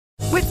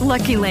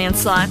Lucky Land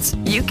Slots,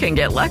 you can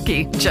get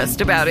lucky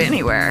just about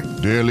anywhere.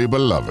 Dearly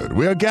beloved,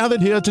 we are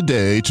gathered here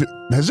today to...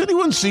 Has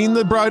anyone seen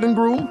the bride and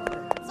groom?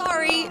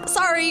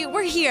 Sorry,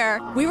 we're here.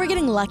 We were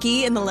getting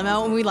lucky in the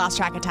limo and we lost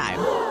track of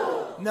time.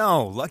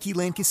 No, Lucky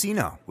Land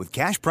Casino, with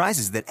cash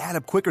prizes that add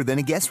up quicker than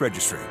a guest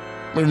registry.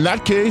 In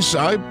that case,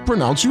 I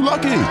pronounce you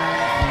lucky.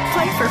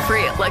 Play for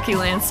free at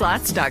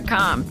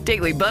LuckyLandSlots.com.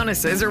 Daily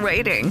bonuses are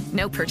waiting.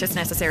 No purchase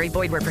necessary.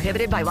 Void where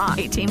prohibited by law.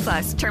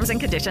 18+. Terms and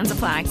conditions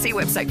apply. See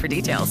website for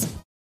details.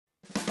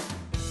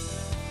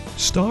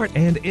 Start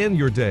and end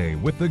your day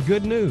with the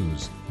good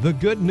news. The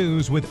Good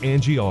News with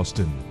Angie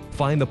Austin.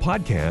 Find the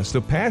podcast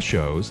of past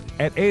shows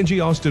at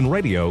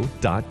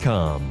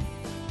angieaustinradio.com.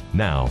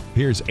 Now,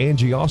 here's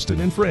Angie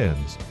Austin and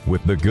friends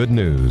with the good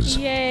news.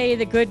 Yay,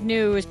 the good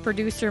news.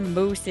 Producer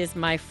Moose is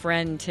my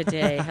friend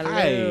today.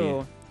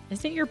 Hello. Hi.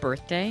 Is it your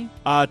birthday?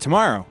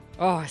 Tomorrow.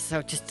 Oh,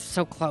 so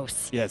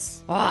close.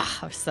 Yes.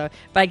 Oh,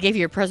 but I gave you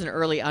your present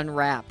early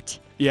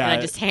unwrapped. Yeah. And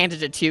I just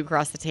handed it to you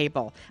across the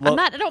table. Well,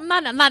 I'm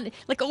not,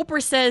 like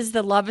Oprah says,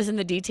 the love is in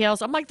the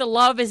details. I'm like, the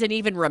love isn't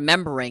even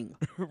remembering.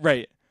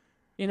 Right.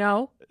 You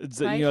know? It's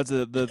right? it's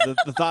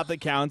the thought that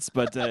counts,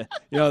 but the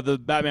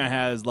Batman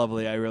hat is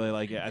lovely. I really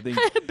like it. I think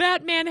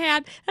Batman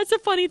hat. That's a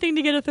funny thing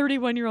to get a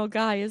 31-year-old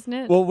guy, isn't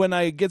it? well, when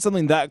I get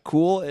something that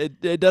cool,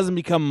 it doesn't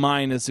become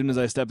mine as soon as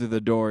I step through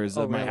the doors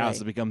of my house.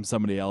 It becomes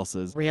somebody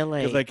else's.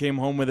 Really? Because I came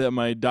home with it,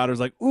 my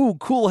daughter's like, "Ooh,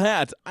 cool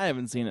hat." I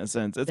haven't seen it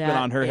since. It's been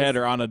on her head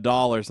or on a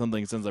doll or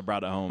something since I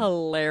brought it home.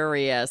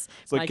 Hilarious.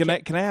 So can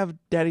I have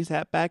Daddy's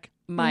hat back?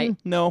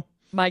 No.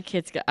 My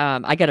kids got,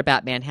 I got a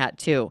Batman hat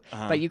too,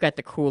 but you got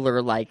the cooler,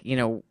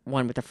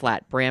 one with the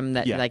flat brim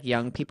that like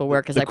young people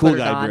wear because I cool put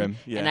it guy on, brim.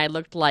 Yeah. and I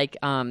looked like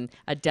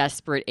a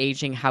desperate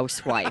aging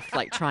housewife,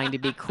 like trying to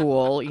be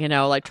cool,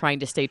 like trying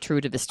to stay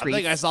true to the streets. I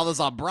think I saw this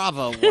on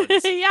Bravo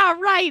once. Yeah,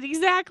 right,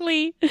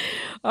 exactly.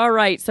 All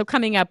right, so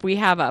coming up, we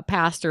have a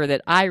pastor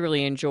that I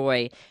really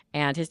enjoy,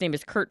 and his name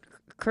is Kurt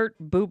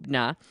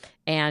Bubna,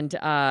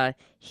 and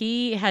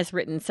he has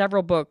written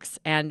several books,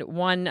 and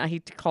one he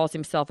calls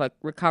himself a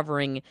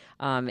recovering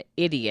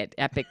idiot.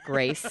 Epic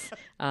Grace,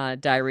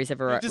 Diaries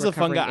of a He's just a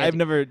fun guy.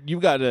 You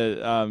get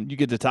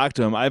to talk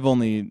to him. I've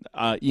only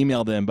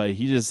emailed him, but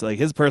he just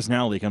his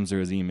personality comes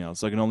through his email,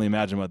 so I can only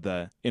imagine what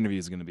the interview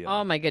is going to be like.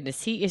 Oh my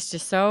goodness, he is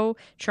just so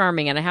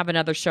charming, and I have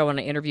another show, and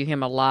I interview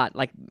him a lot,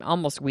 like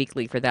almost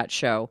weekly for that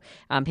show.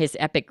 His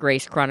Epic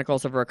Grace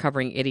Chronicles of a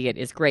Recovering Idiot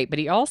is great, but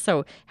he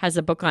also has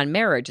a book on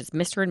marriage. It's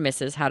Mr. and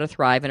Mrs. How to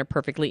Thrive in a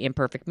Perfectly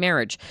Imperfect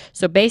Marriage.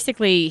 So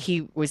basically,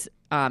 he was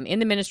in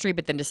the ministry,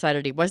 but then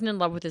decided he wasn't in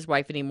love with his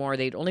wife anymore.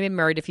 They'd only been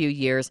married a few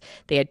years.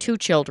 They had 2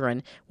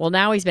 children. Well,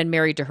 now he's been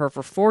married to her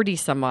for 40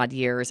 some odd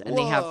years, and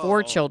they have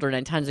 4 children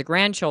and tons of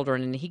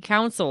grandchildren. And he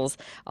counsels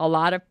a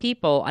lot of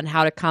people on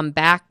how to come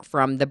back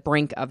from the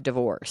brink of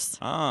divorce.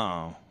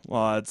 Oh,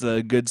 well, it's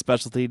a good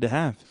specialty to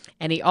have.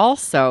 And he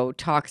also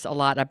talks a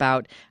lot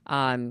about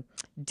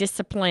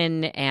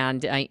discipline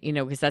and,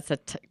 because that's a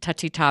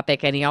touchy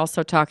topic. And he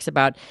also talks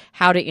about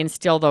how to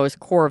instill those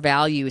core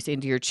values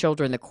into your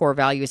children, the core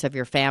values of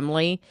your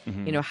family.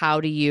 Mm-hmm. How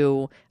do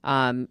you,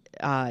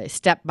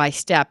 step by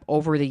step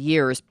over the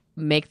years,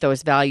 make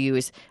those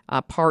values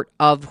part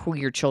of who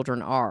your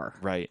children are.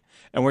 Right.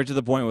 And we're to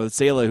the point with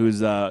Selah,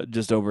 who's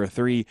just over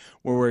 3,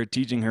 where we're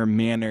teaching her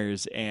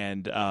manners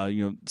and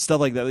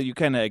stuff like that you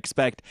kind of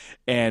expect.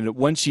 And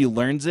once she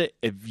learns it,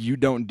 if you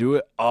don't do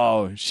it,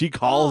 she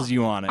calls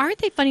you on it. Aren't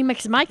they funny?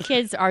 Because my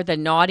kids are the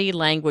naughty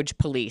language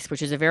police,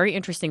 which is a very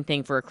interesting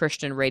thing for a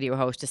Christian radio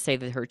host to say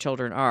that her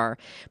children are.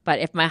 But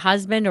if my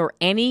husband or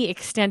any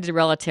extended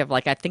relative,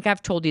 like I think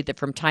I've told you that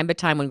from time to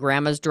time when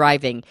Grandma's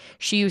driving,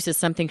 she uses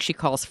something she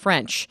calls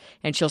French,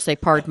 and she'll say,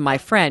 "Pardon my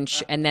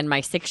French," and then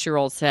my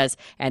 6-year-old says,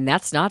 "And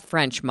that's not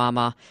French,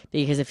 Mama,"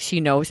 because if she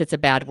knows it's a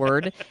bad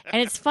word.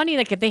 And it's funny,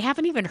 like if they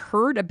haven't even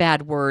heard a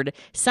bad word,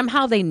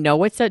 somehow they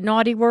know it's a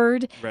naughty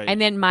word. Right.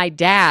 And then my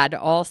dad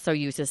also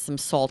uses some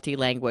salty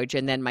language,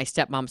 and then my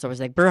stepmom's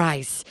always like,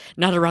 "Bryce,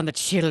 not around the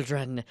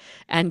children."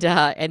 And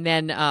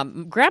then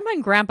Grandma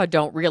and Grandpa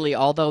don't really,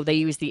 although they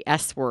use the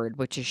S word,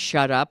 which is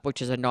shut up,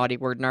 which is a naughty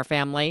word in our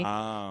family.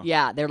 Oh.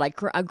 Yeah, they're like,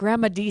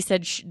 Grandma D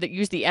said that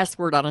used the S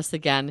word on us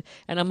again,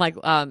 and I'm like,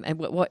 and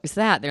what is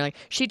that? They're like,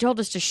 she told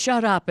us to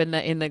shut up in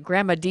the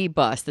Grandma D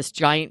bus, this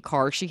giant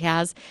car she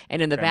has,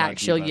 and in the Grandma back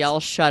D she'll bus. yell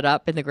 "shut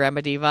up" in the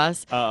Grandma D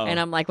bus. Uh-oh. And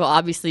I'm like, well,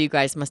 obviously you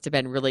guys must have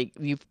been really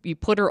you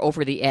put her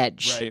over the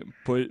edge. Right,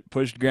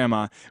 pushed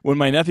Grandma. When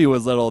my nephew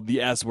was little,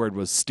 the S word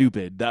was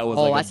stupid. That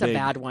was that's a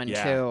bad one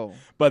too.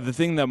 But the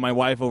thing that my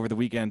wife over the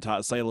weekend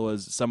taught Selah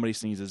was somebody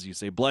sneezes, you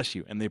say "bless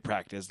you," and they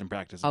practiced and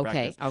practiced and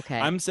practiced. Okay.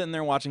 I'm sitting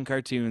there watching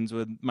cartoons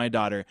with my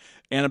daughter.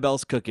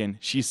 Annabelle's cooking.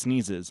 She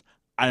sneezes.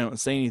 I don't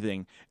say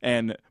anything,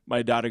 and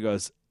my daughter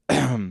goes,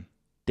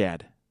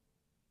 "Dad,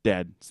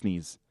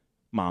 sneeze.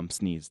 Mom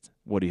sneezed.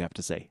 What do you have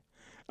to say?"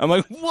 I'm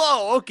like,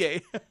 "Whoa,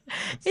 okay."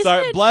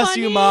 Sorry, bless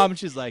you, Mom.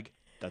 She's like,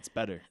 That's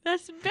better.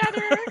 That's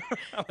better.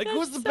 I'm like, That's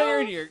who's the so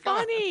parent here? Come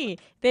on. funny.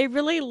 They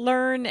really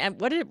learn. And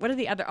what are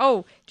the other?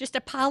 Oh, just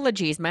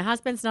apologies. My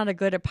husband's not a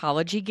good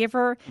apology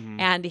giver,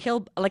 and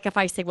he'll like if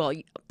I say, well,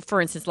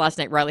 for instance, last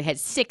night Riley had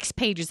 6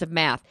 pages of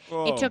math.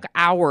 Whoa. It took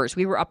hours.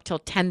 We were up till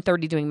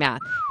 10:30 doing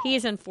math. He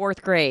is in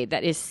 4th grade.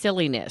 That is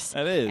silliness.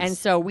 That is. And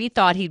so we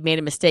thought he'd made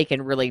a mistake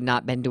and really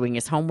not been doing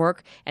his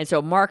homework. And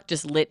so Mark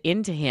just lit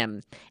into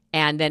him.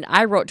 And then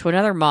I wrote to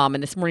another mom,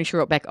 and this morning she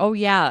wrote back, "Oh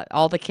yeah,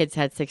 all the kids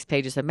had 6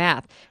 pages of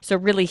math." So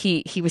really,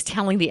 he was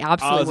telling the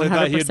absolute 100%. I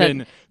thought he'd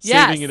been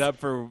saving it up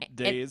for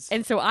days.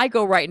 And so I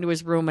go right into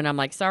his room, and I'm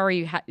like,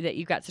 "Sorry that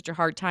you got such a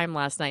hard time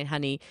last night,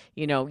 honey.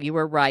 You know, you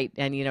were right,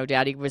 and you know,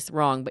 Daddy was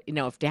wrong. But you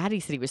know, if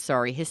Daddy said he was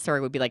sorry, his sorry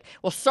would be like,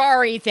 well,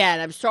 sorry then.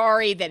 I'm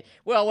sorry that.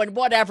 Well, and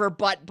whatever.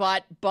 But.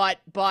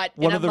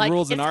 One of the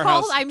rules in our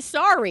house. I'm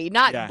sorry,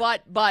 not Yeah.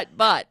 but.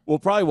 Well,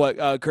 probably what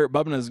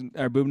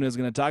Bubna is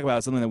going to talk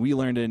about, something that we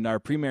learned in our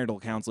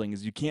premarital counseling,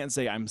 is you can't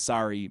say I'm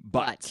sorry,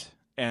 but.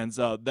 And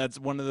so that's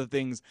one of the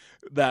things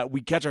that we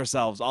catch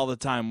ourselves all the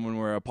time when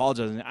we're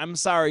apologizing. I'm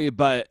sorry,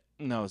 but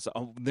no.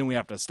 So then we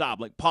have to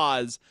stop, like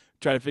pause,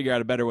 try to figure out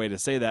a better way to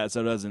say that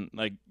so it doesn't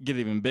like get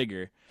even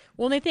bigger.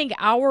 Well, they think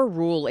our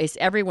rule is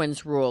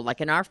everyone's rule. Like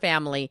in our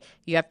family,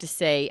 you have to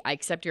say, I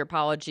accept your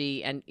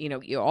apology. And, you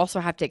know, you also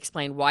have to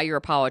explain why you're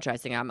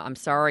apologizing. I'm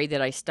sorry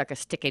that I stuck a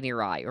stick in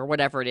your eye or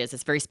whatever it is.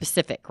 It's very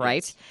specific,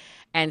 right? Yes.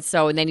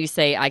 And then you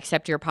say, I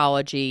accept your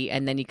apology,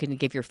 and then you can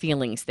give your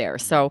feelings there.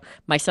 So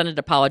my son had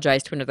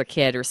apologized to another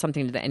kid or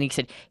something to that, and he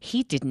said,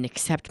 he didn't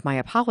accept my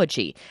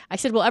apology. I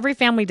said, well, every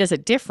family does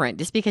it different.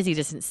 Just because he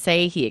doesn't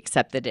say he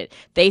accepted it,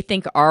 they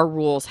think our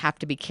rules have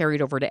to be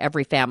carried over to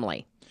every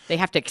family. They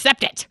have to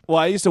accept it. Well,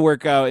 I used to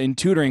work in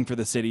tutoring for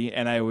the city,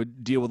 and I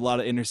would deal with a lot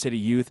of inner city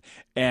youth.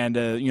 And,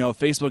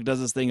 Facebook does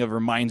this thing of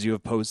reminds you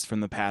of posts from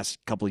the past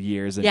couple of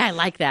years. And yeah, I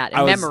like that.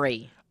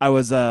 Memory. I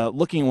was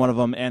looking at one of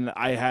them, and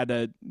I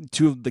had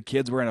 2 of the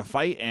kids were in a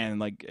fight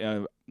and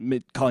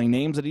calling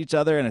names at each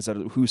other. And I said,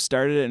 who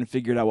started it, and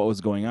figured out what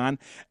was going on.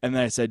 And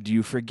then I said, do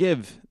you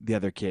forgive the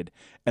other kid?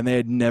 And they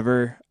had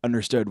never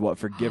understood what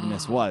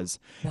forgiveness was.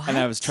 What? And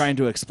I was trying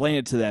to explain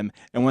it to them.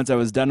 And once I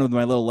was done with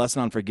my little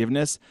lesson on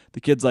forgiveness, the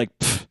kid's like,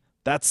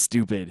 that's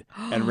stupid,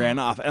 and ran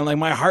off. And like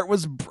my heart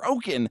was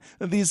broken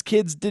that these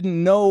kids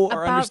didn't know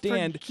or About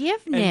understand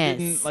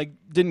forgiveness. and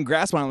didn't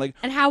grasp on it. Like,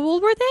 and how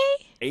old were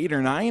they? 8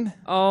 or 9.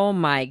 Oh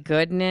my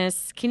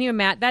goodness! Can you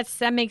imagine?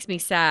 That makes me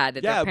sad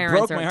that their It parents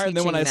broke aren't my heart. And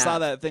then when I teaching saw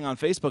that that thing on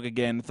Facebook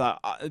again, I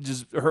thought it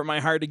just hurt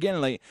my heart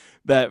again. Like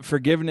that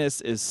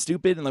forgiveness is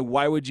stupid, and like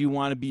why would you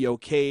want to be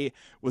okay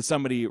with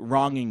somebody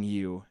wronging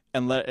you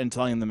and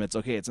telling them it's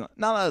okay? It's not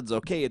that it's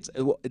okay.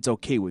 It's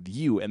okay with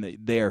you, and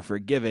that they are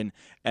forgiven,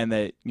 and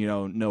that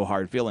no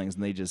hard feelings,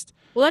 and they just.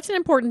 Well, that's an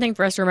important thing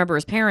for us to remember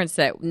as parents,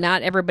 that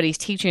not everybody's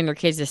teaching their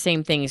kids the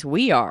same things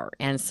we are,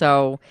 and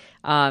so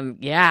on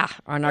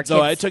our So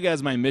kids. I took it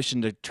as my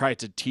mission to try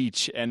to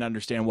teach and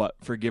understand what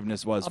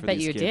forgiveness was for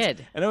these kids. I bet you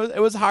did. And it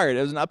was hard.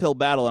 It was an uphill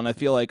battle, and I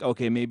feel like,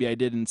 okay, maybe I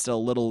did instill a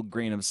little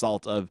grain of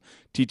salt of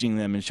teaching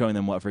them and showing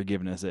them what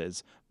forgiveness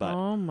is. But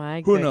oh my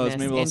who goodness. knows?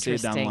 Maybe we'll see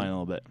it down the line a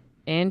little bit.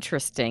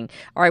 Interesting.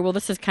 All right, well,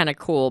 this is kind of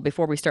cool.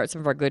 Before we start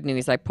some of our good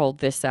news, I pulled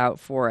this out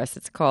for us.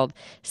 It's called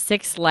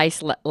 6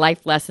 Life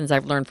Lessons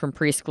I've Learned from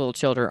Preschool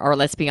Children. Or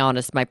let's be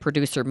honest, my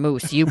producer,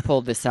 Moose, you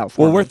pulled this out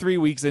for me. Well, we're 3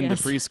 weeks into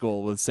Yes.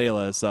 preschool with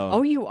Selah, so.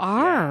 Oh, you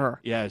are?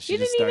 Yeah, she You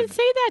just didn't even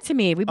started. say that to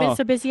me. We've been Oh.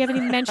 so busy, you haven't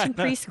even mentioned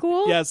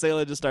preschool? Yeah,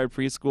 Selah just started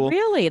preschool.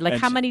 Really? Like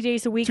And how she- many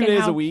days a week? 2 and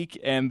days how... a week,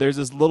 and there's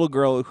this little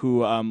girl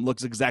who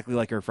looks exactly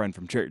like her friend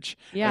from church.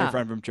 Yeah. And her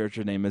friend from church,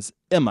 her name is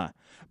Emma.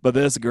 But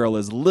this girl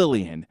is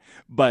Lillian.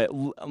 But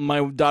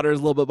my daughter is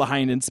a little bit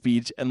behind in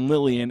speech, and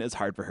Lillian is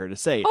hard for her to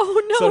say.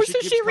 Oh, no, so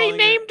keeps she calling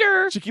renamed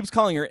her. She keeps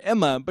calling her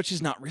Emma, but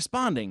she's not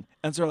responding.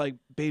 And so we're like,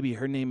 baby,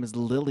 her name is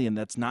Lillian.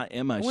 That's not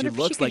Emma. I She wonder if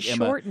looks she like could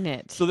Emma. shorten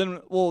it. So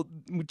then,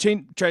 we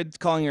tried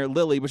calling her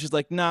Lily, but she's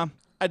like, nah,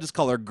 I just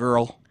call her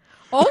Girl.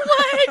 Oh,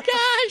 my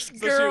gosh,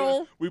 So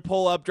girl. we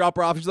pull up, drop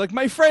her off. She's like,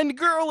 my friend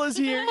Girl is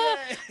here. Yay.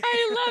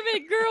 I love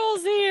it.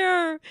 Girls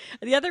here.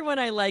 The other one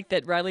I like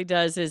that Riley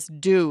does is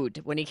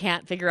dude, when he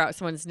can't figure out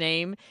someone's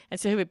name. And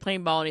so he'll be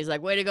playing ball and he's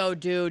like, way to go,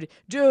 dude.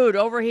 Dude,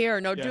 over here.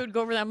 No, Yeah. dude,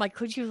 go over there. I'm like,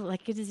 could you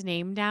get his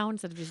name down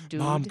instead of just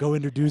dude? Mom, go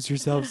introduce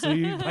yourself so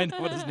you find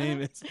out what his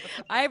name is.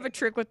 I have a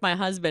trick with my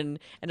husband,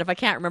 and if I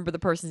can't remember the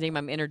person's name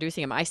I'm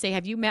introducing him, I say,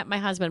 have you met my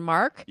husband,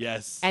 Mark?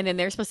 Yes. And then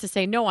they're supposed to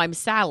say, no, I'm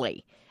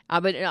Sally.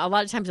 But a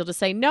lot of times they'll just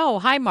say, no,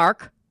 hi,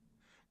 Mark.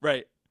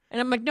 Right.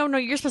 And I'm like, no,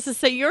 you're supposed to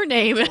say your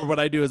name. Or what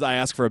I do is I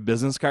ask for a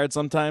business card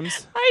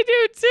sometimes I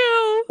do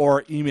too.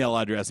 or email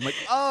address. I'm like,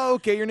 oh,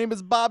 okay, your name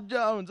is Bob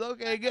Jones.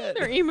 Okay, good.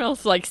 Their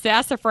email's like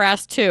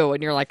sassafras too,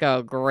 and you're like,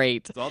 oh,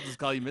 great. So I'll just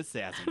call you Miss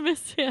Sassy. Miss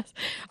Sass.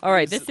 All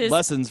right, this is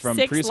Lessons from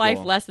 6 preschool. life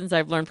lessons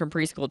I've learned from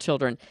preschool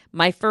children.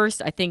 My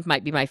first, I think,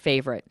 might be my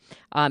favorite.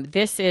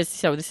 This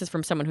is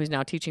from someone who's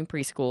now teaching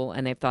preschool,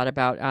 and they've thought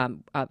about,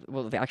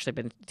 they've actually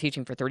been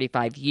teaching for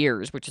 35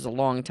 years, which is a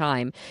long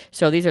time.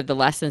 So these are the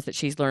lessons that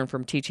she's learned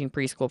from teaching teaching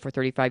preschool for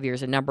 35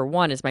 years. And number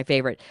one is my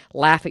favorite,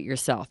 laugh at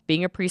yourself.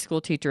 Being a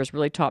preschool teacher has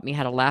really taught me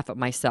how to laugh at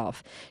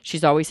myself.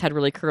 She's always had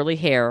really curly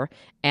hair,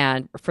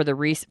 and for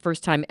the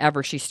first time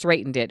ever, she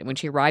straightened it. And when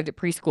she arrived at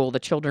preschool, the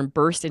children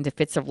burst into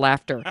fits of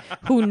laughter.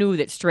 Who knew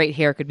that straight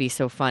hair could be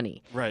so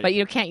funny? Right. But,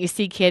 can't you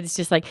see kids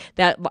just like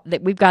that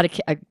we've got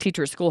a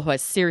teacher at school who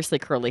has seriously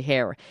curly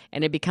hair,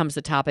 and it becomes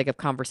the topic of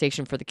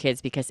conversation for the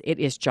kids because it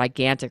is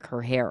gigantic,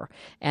 her hair,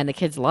 and the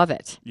kids love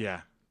it.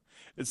 Yeah.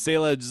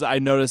 Selah, I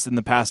noticed in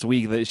the past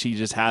week that she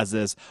just has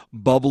this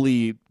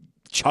bubbly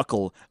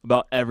chuckle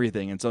about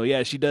everything. And so,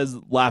 yeah, she does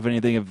laugh at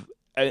anything.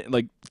 If,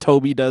 like,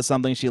 Toby does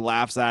something, she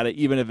laughs at it.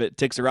 Even if it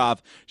ticks her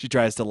off, she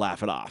tries to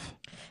laugh it off.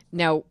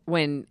 Now,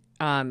 when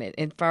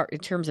in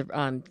terms of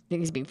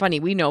things being funny,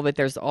 we know that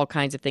there's all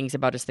kinds of things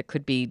about us that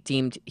could be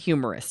deemed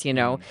humorous,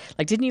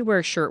 Like, didn't you wear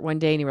a shirt one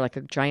day and you were like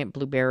a giant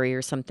blueberry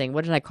or something?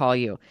 What did I call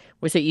you?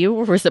 Was it you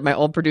or was it my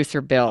old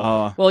producer,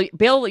 Bill? Well,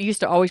 Bill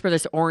used to always wear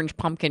this orange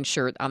pumpkin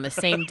shirt on the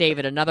same day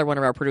that another one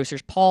of our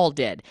producers, Paul,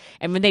 did.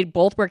 And when they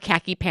both wear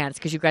khaki pants,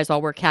 because you guys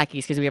all wear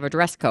khakis because we have a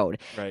dress code.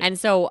 Right. And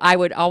so I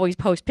would always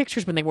post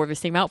pictures when they wore the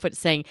same outfit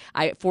saying,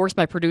 I force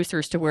my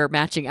producers to wear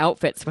matching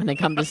outfits when they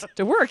come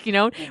to work,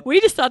 We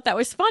just thought that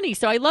was funny.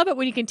 So I love it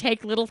when you can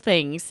take little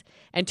things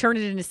and turn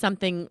it into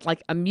something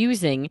like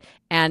amusing.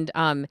 And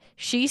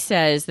she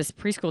says, this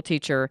preschool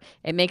teacher,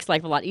 it makes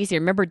life a lot easier.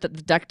 Remember the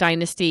Duck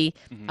Dynasty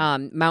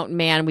Mountain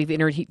Man? We've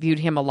interviewed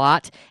him a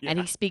lot, and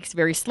he speaks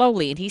very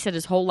slowly. And he said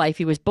his whole life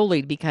he was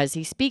bullied because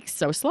he speaks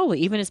so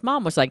slowly. Even his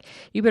mom was like,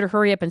 you better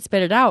hurry up and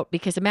spit it out,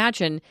 because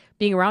imagine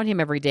being around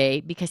him every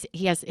day, because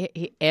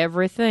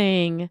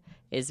everything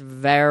is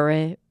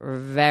very,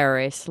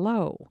 very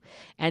slow.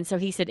 And so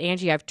he said,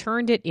 Angie, I've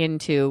turned it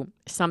into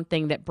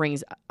something that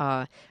brings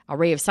a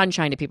ray of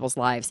sunshine to people's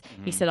lives.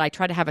 He said, I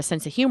try to have a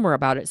sense of humor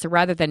about it. So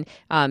rather than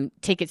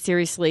take it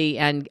seriously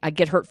and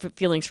get hurt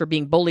feelings for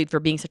being bullied for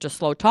being such a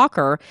slow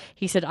talker,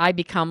 he said, I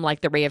become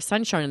like the ray of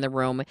sunshine in the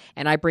room,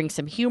 and I bring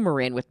some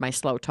humor in with my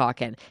slow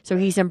talking. So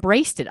he's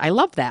embraced it. I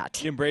love that.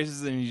 He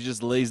embraces it, and he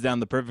just lays down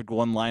the perfect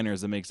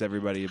one-liners that makes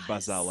everybody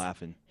bust out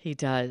laughing. He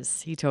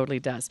does. He totally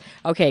does.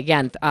 Okay,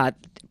 again,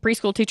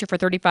 preschool teacher for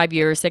 35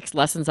 years, 6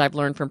 lessons I've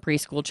learned from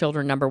preschool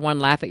children. Number 1,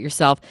 laugh at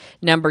yourself.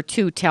 Number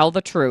 2, tell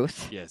the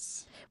truth.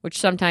 Yes. Which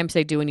sometimes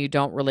they do, and you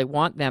don't really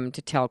want them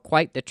to tell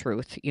quite the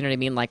truth. You know what I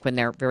mean? Like when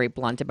they're very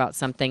blunt about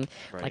something.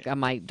 Right.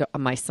 Like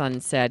my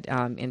son said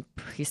in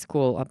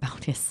preschool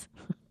about his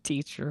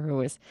teacher, who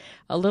was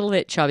a little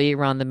bit chubby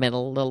around the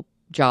middle, a little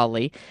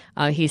jolly.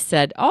 He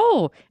said,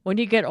 oh, when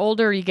you get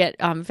older, you get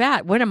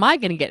fat. When am I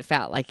going to get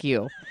fat like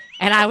you?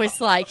 And I was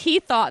like, he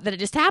thought that it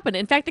just happened.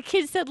 In fact, the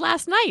kids said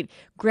last night,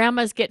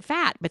 grandmas get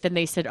fat. But then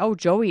they said, oh,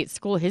 Joey at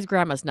school, his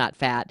grandma's not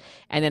fat.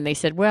 And then they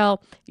said,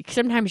 well,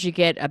 sometimes you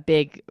get a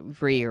big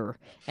rear.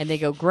 And they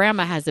go,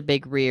 grandma has a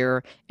big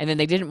rear. And then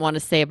they didn't want to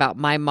say about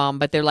my mom,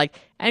 but they're like,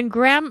 and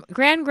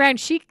grand,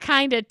 she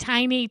kind of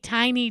tiny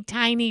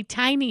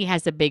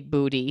has a big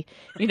booty.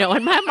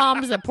 And my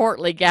mom's a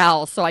portly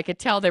gal, so I could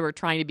tell they were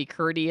trying to be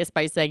courteous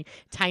by saying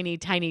tiny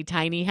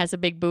has a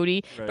big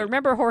booty. Right. But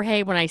remember,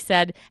 Jorge, when I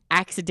said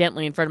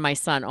accidentally in front of my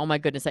son, oh my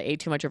goodness, I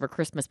ate too much over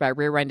Christmas, my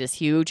rear end is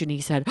huge. And he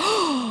said,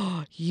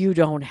 oh, you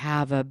don't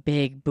have a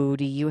big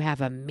booty, you have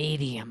a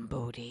medium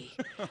booty.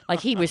 Like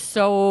he was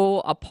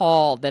so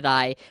appalled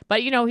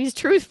but he's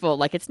truthful.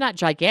 Like, it's not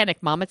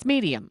gigantic, Mom, it's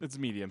medium. It's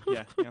medium,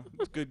 yeah.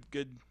 It's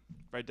good,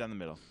 right down the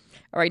middle.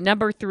 All right,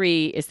 number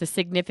 3 is the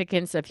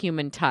significance of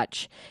human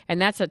touch. And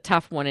that's a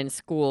tough one in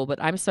school,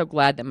 but I'm so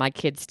glad that my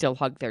kids still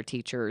hug their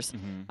teachers.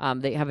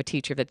 They have a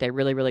teacher that they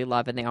really, really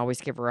love, and they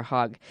always give her a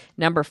hug.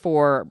 Number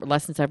 4,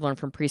 lessons I've learned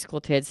from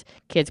preschool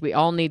kids, we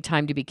all need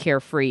time to be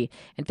carefree.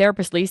 And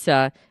therapist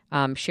Lisa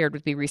shared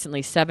with me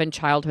recently 7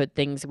 childhood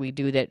things we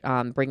do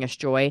that bring us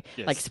joy,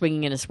 like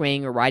swinging in a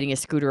swing or riding a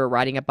scooter or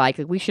riding a bike.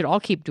 Like, we should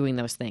all keep doing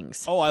those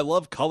things. Oh, I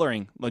love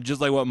coloring,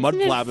 just like what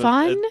Mudflap is.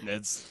 Fun?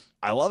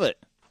 I love it.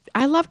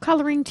 I love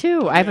coloring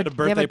too. We have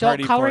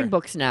adult coloring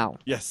books now.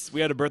 Yes,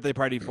 we had a birthday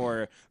party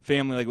for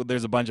family. Like,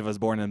 there's a bunch of us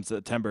born in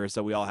September,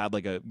 so we all had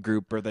like a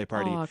group birthday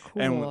party. Oh,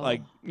 cool.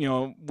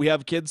 And we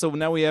have kids, so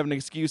now we have an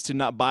excuse to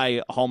not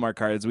buy Hallmark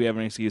cards. We have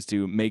an excuse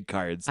to make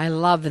cards. I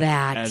love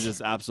that. And it's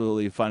just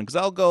absolutely fun because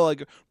I'll go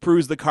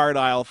peruse the card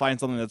aisle, find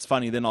something that's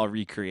funny, then I'll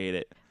recreate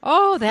it.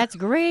 Oh, that's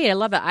great. I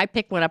love it. I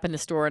pick one up in the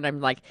store and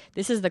I'm like,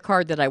 this is the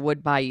card that I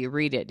would buy you.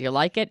 Read it. Do you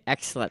like it?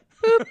 Excellent.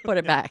 Boop, put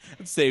it back.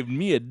 It saved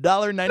me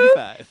 $1.95. No,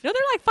 they're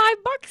like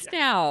 $5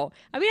 now.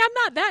 I mean, I'm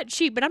not that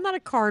cheap, but I'm not a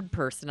card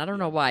person. I don't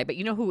know why. But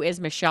you know who is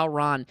Michelle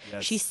Ron?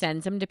 Yes. She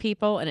sends them to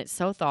people and it's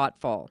so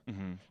thoughtful.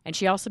 And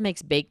she also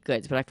makes baked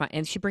goods,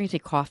 and she brings me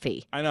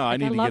coffee. I know. I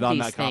need to get on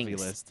that coffee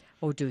list.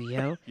 Oh, do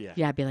you?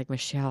 Yeah. I'd be like,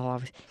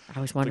 Michelle, I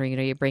was wondering,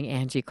 you bring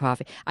Angie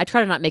coffee. I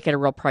try to not make it a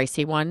real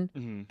pricey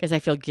one because I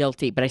feel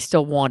guilty, but I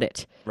still want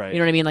it. Right. You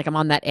know what I mean? Like, I'm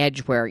on that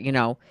edge where,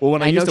 Well,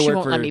 when I know used to she work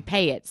won't let me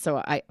pay it, so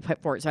I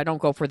put for it. So I don't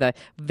go for the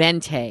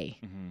venti.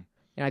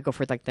 I go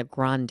for like the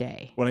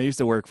grande. When I used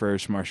to work for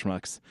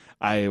Schmucks,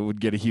 I would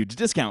get a huge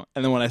discount.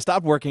 And then when I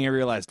stopped working, I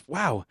realized,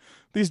 wow,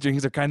 these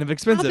drinks are kind of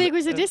expensive. How big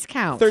was the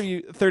discount?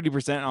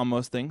 30% on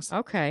most things.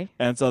 Okay.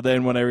 And so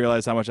then when I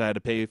realized how much I had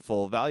to pay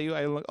full value,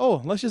 I like,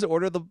 let's just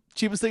order the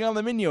cheapest thing on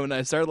the menu. And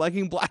I started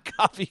liking black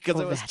coffee because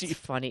it was that's cheap.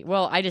 Funny.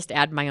 Well, I just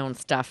add my own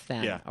stuff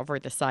then over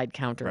at the side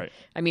counter. Right.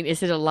 I mean,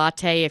 is it a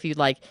latte? If you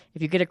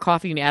get a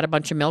coffee and you add a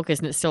bunch of milk,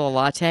 isn't it still a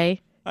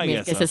latte? I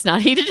guess so. It's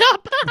not heated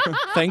up.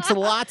 Thanks a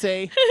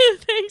latte.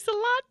 Thanks a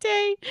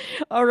latte.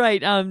 All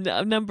right.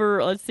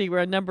 Let's see. We're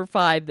on number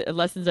 5. The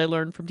lessons I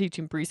learned from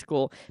teaching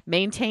preschool.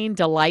 Maintain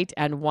delight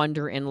and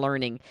wonder in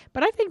learning.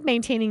 But I think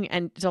maintaining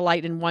and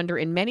delight and wonder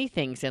in many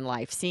things in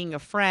life. Seeing a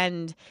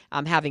friend,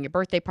 having a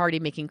birthday party,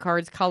 making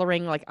cards,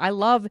 coloring. Like, I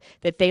love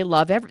that they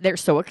they're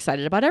so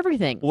excited about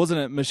everything. Wasn't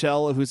it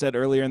Michelle who said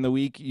earlier in the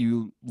week,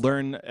 you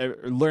learn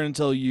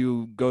until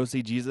you go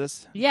see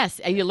Jesus? Yes.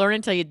 And you learn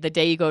until the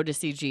day you go to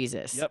see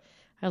Jesus. Yep.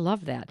 I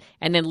love that.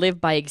 And then live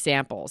by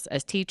examples.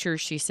 As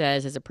teachers, she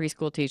says, as a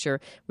preschool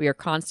teacher, we are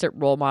constant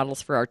role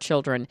models for our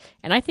children.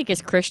 And I think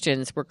as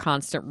Christians, we're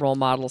constant role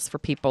models for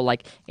people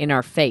like in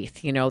our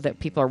faith, that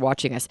people are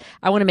watching us.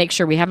 I want to make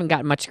sure we haven't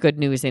got much good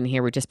news in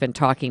here. We've just been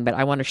talking, but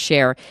I want to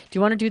share. Do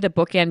you want to do the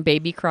bookend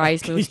baby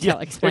cries?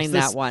 Explain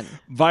that one.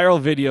 Viral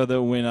video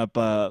that went up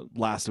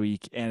last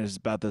week, and it's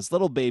about this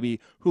little baby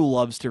who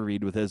loves to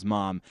read with his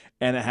mom.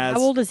 And it has... How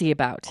old is he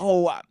about?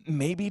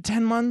 Maybe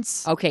 10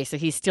 months. Okay, so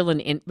he's still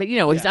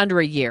but he's under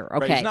a year. Okay.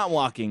 Right, he's not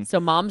walking.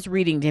 So mom's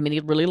reading to him, and he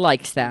really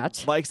likes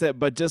that.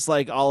 But just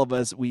like all of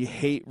us, we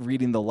hate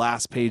reading the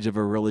last page of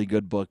a really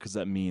good book because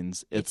that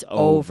means it's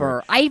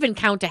over. I even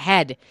count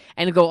ahead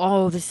and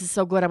go, this is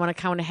so good. I want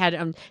to count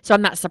ahead. So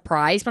I'm not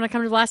surprised when I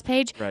come to the last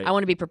page. Right. I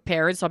want to be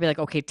prepared. So I'll be like,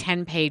 okay,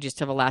 10 pages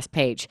to the last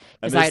page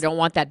because I don't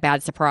want that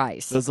bad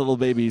surprise. This little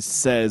baby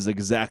says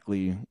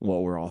exactly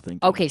what we're all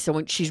thinking. Okay, so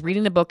when she's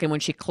reading the book and when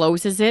she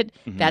closes it,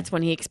 that's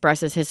when he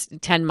expresses his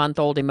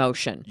 10-month-old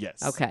emotion.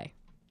 Yes. Okay.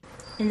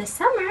 In the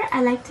summer,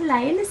 I like to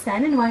lie in the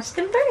sun and watch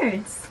the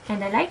birds.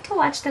 And I like to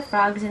watch the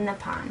frogs in the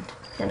pond.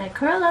 Then I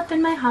curl up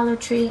in my hollow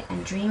tree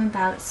and dream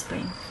about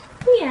spring.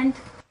 The end.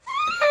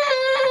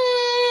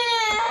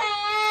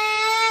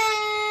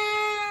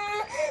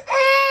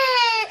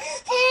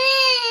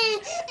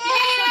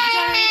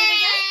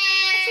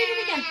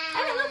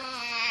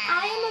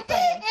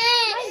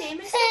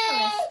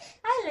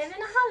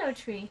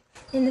 Tree.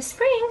 In the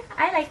spring,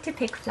 I like to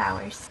pick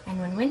flowers, and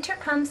when winter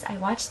comes, I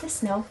watch the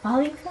snow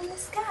falling from the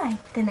sky.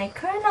 Then I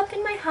curl up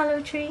in my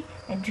hollow tree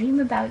and dream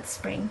about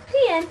spring.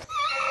 The end.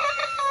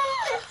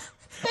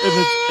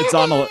 It's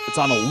on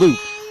a loop.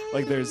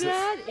 Like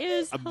that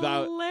is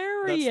about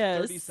hilarious.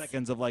 That's 30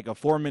 seconds of like a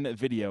 4-minute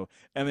video,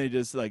 and they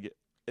just like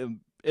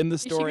in the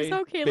story, she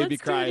goes, okay, baby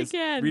let's cries, do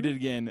it again. read it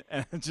again.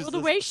 And just the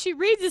way she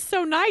reads is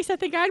so nice. I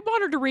think I'd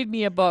want her to read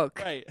me a book.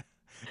 Right.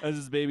 And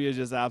this baby is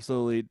just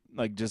absolutely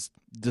just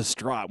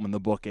distraught when the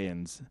book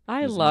ends.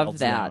 I love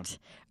that.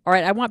 All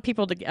right, I want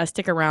people to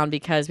stick around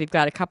because we've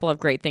got a couple of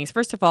great things.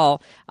 First of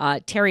all,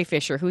 Terry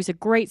Fisher, who's a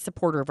great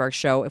supporter of our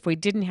show. If we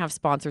didn't have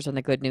sponsors on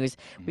the Good News,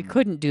 we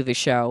couldn't do the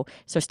show.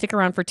 So stick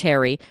around for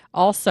Terry.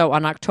 Also,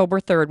 on October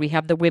 3rd, we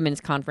have the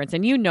Women's Conference.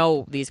 And you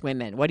know these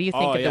women. What do you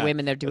think of the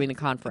women that are doing the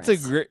conference?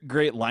 It's a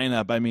great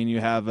lineup. I mean,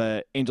 you have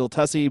Angel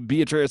Tussey,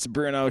 Beatrice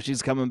Bruno,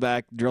 she's coming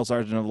back, Drill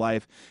Sergeant of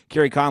Life.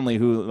 Carrie Conley,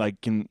 who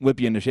can whip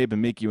you into shape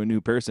and make you a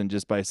new person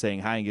just by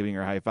saying hi and giving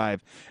her a high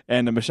five.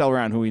 And Michelle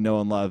Round, who we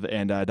know and love,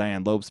 and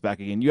Diane Lopes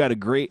back again. You had a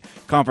great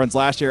conference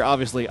last year.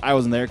 Obviously, I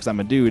wasn't there because I'm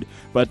a dude,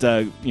 but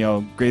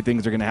great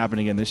things are going to happen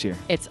again this year.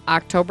 It's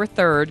October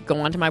 3rd. Go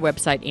onto my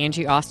website,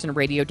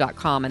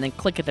 angieaustinradio.com, and then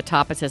click at the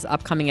top. It says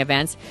upcoming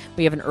events.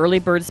 We have an early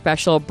bird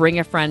special, bring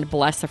a friend,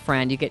 bless a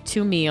friend. You get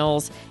 2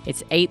 meals.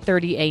 It's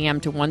 8:30 a.m.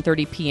 to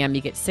 1:30 p.m.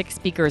 You get 6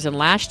 speakers. And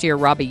last year,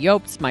 Robbie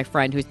Yopes, my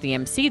friend, who's the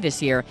MC this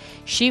year,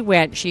 she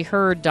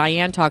heard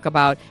Diane talk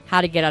about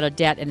how to get out of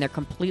debt, and they're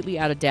completely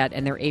out of debt,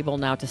 and they're able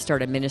now to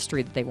start a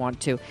ministry that they want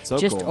to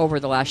over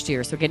the last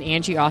year. So again,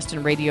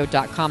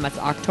 angieaustinradio.com. That's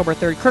October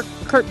 3rd.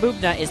 Kurt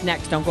Bubna is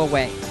next. Don't go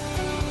away.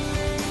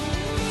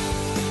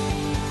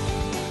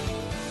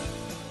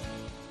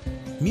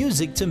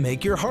 Music to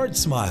make your heart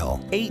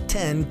smile.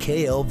 810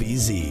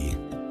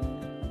 KLVZ.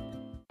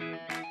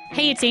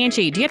 Hey, it's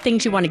Angie. Do you have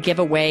things you want to give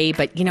away,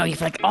 but you're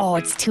like, oh,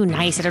 it's too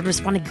nice. I don't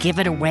just want to give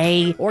it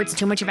away, or it's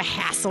too much of a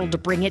hassle to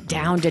bring it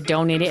down to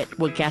donate it?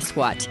 Well, guess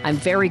what? I'm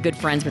very good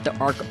friends with the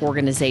ARC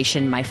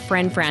organization. My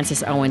friend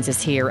Frances Owens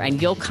is here,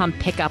 and you'll come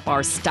pick up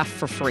our stuff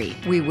for free.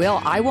 We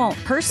will. I won't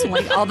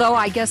personally, although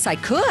I guess I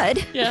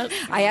could. Yes.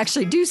 I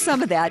actually do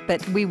some of that,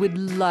 but we would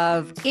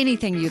love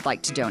anything you'd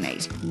like to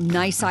donate.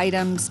 Nice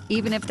items,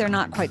 even if they're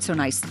not quite so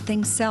nice.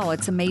 Things sell.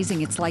 It's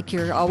amazing. It's like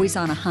you're always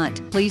on a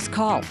hunt. Please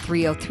call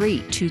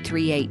 303-238-2333.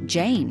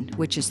 338-JANE,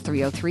 which is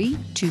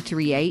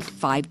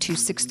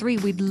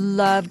 303-238-5263. We'd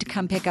love to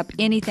come pick up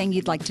anything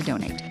you'd like to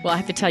donate. Well, I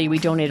have to tell you, we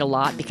donate a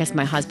lot because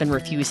my husband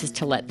refuses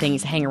to let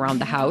things hang around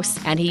the house.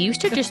 And he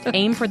used to just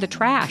aim for the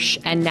trash.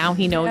 And now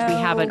he knows we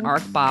have an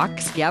ARC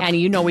box. Yep. And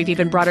we've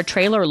even brought a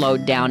trailer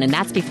load down. And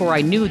that's before I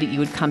knew that you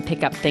would come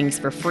pick up things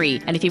for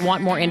free. And if you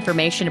want more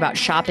information about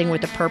shopping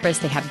with a purpose,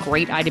 they have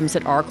great items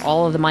at ARC.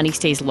 All of the money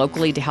stays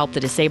locally to help the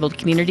disabled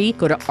community.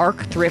 Go to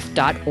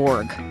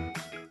arcthrift.org.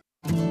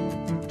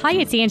 Hi,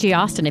 it's Angie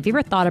Austin. Have you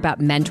ever thought about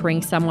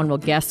mentoring someone? Well,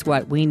 guess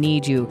what? We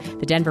need you.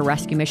 The Denver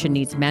Rescue Mission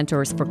needs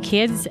mentors for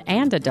kids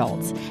and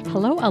adults.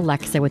 Hello,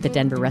 Alexa with the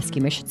Denver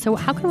Rescue Mission. So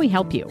how can we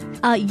help you?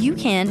 You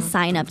can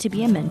sign up to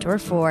be a mentor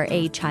for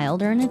a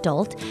child or an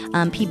adult,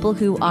 people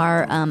who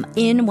are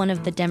in one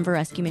of the Denver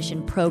Rescue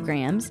Mission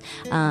programs,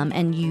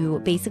 and you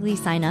basically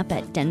sign up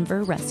at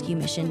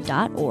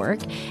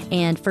denverrescuemission.org.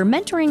 And for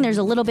mentoring, there's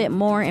a little bit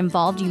more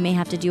involved. You may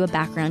have to do a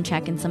background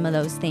check and some of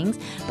those things,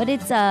 but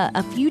it's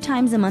a few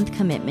times a month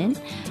commitment.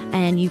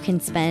 And you can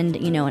spend,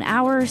 an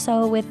hour or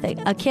so with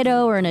a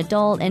kiddo or an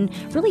adult and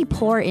really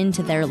pour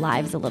into their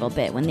lives a little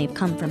bit when they've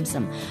come from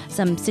some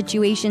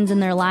situations in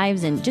their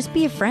lives, and just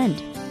be a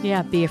friend.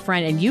 Yeah, be a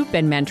friend. And you've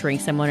been mentoring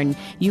someone, and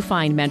you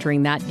find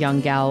mentoring that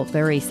young gal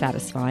very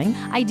satisfying.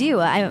 I do.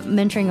 I'm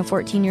mentoring a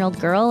 14-year-old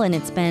girl, and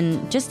it's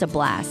been just a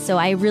blast. So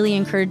I really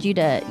encourage you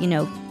to,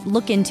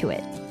 look into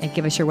it. And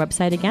give us your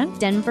website again.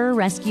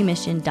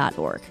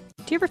 denverrescuemission.org.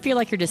 Do you ever feel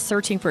like you're just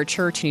searching for a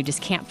church and you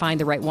just can't find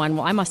the right one?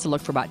 Well, I must have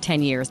looked for about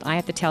 10 years. I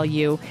have to tell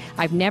you,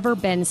 I've never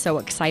been so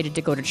excited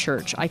to go to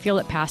church. I feel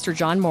that Pastor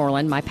John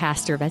Moreland, my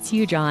pastor, that's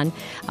you, John,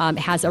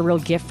 has a real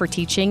gift for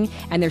teaching,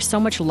 and there's so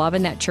much love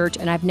in that church,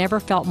 and I've never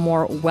felt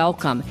more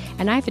welcome.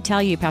 And I have to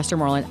tell you, Pastor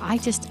Moreland, I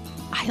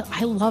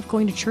love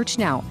going to church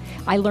now.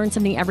 I learn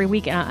something every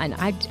week, and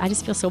I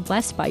just feel so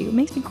blessed by you. It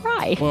makes me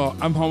cry. Well,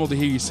 I'm humbled to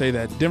hear you say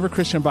that. Denver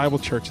Christian Bible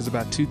Church is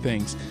about two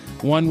things.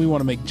 One, we want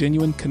to make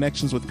genuine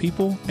connections with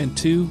people, and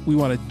two, we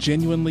want to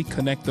genuinely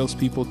connect those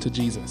people to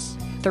Jesus.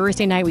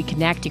 Thursday night we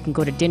connect, you can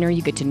go to dinner,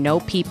 you get to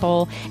know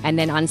people, and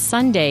then on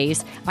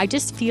Sundays, I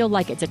just feel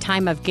like it's a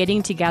time of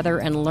getting together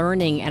and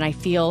learning, and I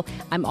feel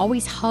I'm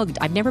always hugged.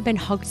 I've never been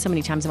hugged so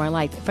many times in my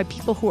life by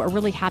people who are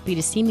really happy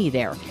to see me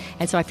there.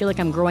 And so I feel like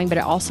I'm growing, but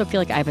I also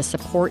feel like I have a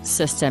support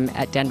system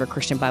at Denver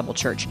Christian Bible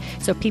Church.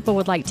 So if people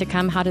would like to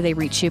come, how do they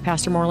reach you,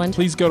 Pastor Moreland?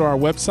 Please go to our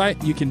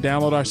website. You can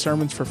download our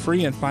sermons for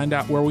free and find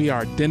out where we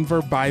are,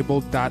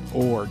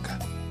 denverbible.org.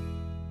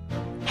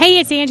 Hey,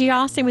 it's Angie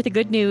Austin with the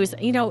good news.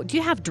 Do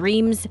you have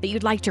dreams that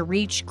you'd like to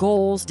reach,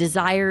 goals,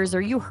 desires?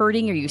 Are you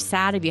hurting? Are you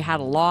sad? Have you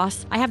had a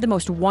loss? I have the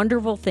most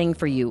wonderful thing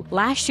for you.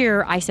 Last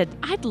year, I said,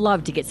 I'd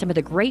love to get some of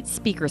the great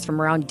speakers from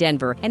around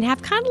Denver and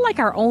have kind of like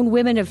our own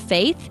women of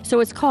faith. So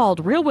it's called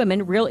Real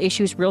Women, Real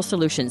Issues, Real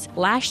Solutions.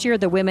 Last year,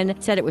 the women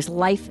said it was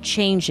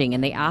life-changing,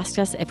 and they asked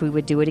us if we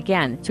would do it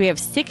again. So we have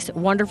 6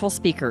 wonderful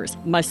speakers,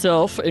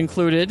 myself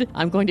included.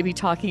 I'm going to be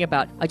talking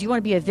about, do you want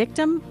to be a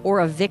victim or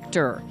a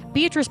victor?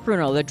 Beatrice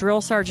Bruno, the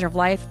drill sergeant of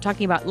life,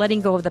 talking about letting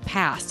go of the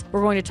past.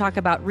 We're going to talk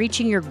about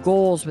reaching your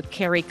goals with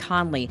Carrie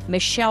Conley.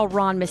 Michelle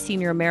Ron, Miss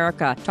Senior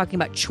America, talking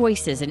about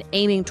choices and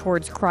aiming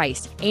towards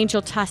Christ.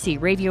 Angel Tussey,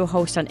 radio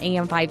host on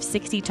AM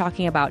 560,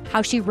 talking about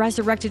how she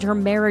resurrected her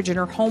marriage and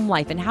her home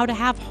life and how to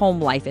have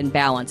home life in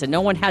balance. And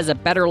no one has a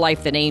better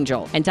life than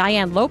Angel. And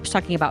Diane Lopes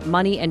talking about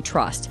money and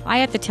trust. I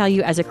have to tell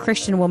you, as a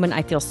Christian woman,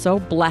 I feel so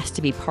blessed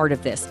to be part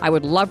of this. I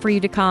would love for you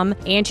to come.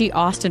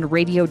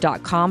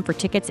 AngieAustinRadio.com for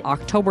tickets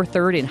October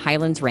 3rd in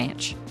Highlands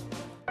Ranch.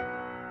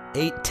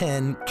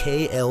 810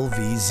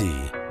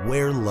 KLVZ,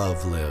 where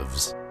love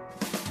lives.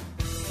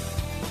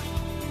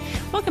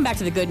 Welcome back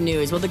to the good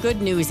news. Well, the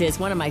good news is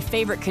one of my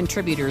favorite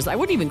contributors. I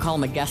wouldn't even call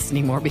him a guest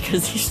anymore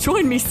because he's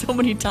joined me so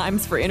many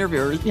times for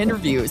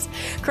interviews.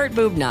 Kurt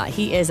Bubna.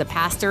 He is a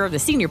pastor, the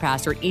senior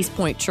pastor at East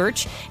Point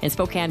Church in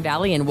Spokane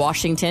Valley in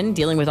Washington,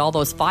 dealing with all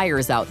those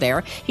fires out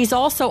there. He's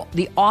also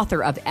the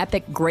author of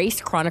Epic Grace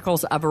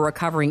Chronicles of a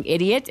Recovering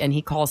Idiot, and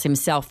he calls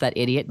himself that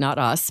idiot, not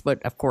us,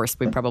 but of course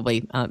we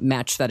probably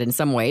match that in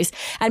some ways.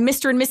 And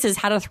Mr. and Mrs.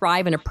 How to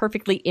Thrive in a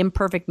Perfectly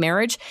Imperfect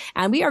Marriage.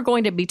 And we are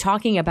going to be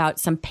talking about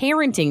some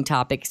parenting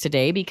topics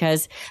today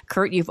because,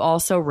 Kurt, you've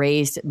also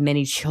raised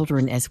many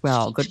children as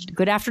well.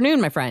 Good afternoon,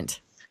 my friend.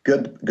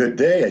 Good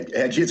day,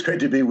 Angie. It's great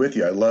to be with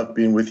you. I love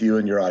being with you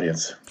and your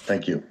audience.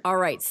 Thank you. All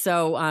right.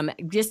 So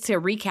just to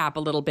recap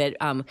a little bit,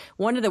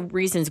 one of the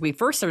reasons we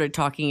first started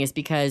talking is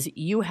because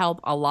you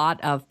help a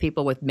lot of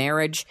people with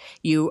marriage.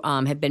 You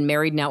have been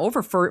married now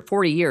over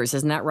 40 years.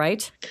 Isn't that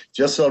right?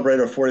 Just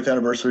celebrated our 40th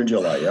anniversary in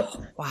July. Yep.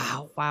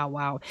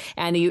 Wow.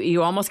 And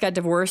you almost got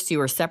divorced. You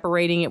were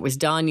separating. It was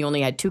done. You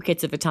only had 2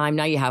 kids at the time.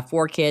 Now you have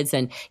 4 kids,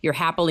 and you're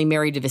happily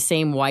married to the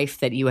same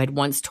wife that you had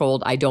once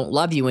told, I don't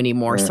love you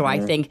anymore. Mm-hmm. So I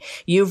think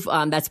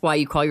that's why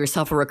you call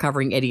yourself a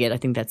recovering idiot. I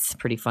think that's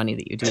pretty funny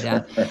that you do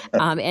that.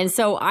 And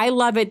so I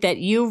love it that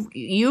you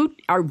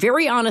are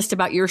very honest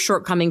about your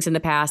shortcomings in the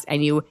past,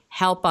 and you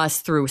help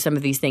us through some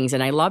of these things.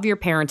 And I love your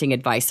parenting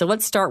advice. So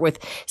let's start with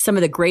some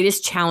of the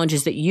greatest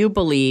challenges that you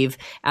believe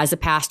as a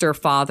pastor,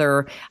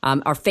 father,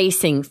 are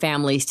facing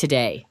families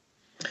today.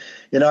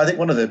 I think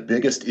one of the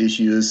biggest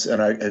issues,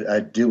 and I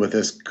deal with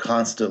this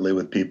constantly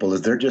with people,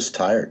 is they're just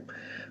tired.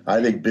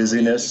 I think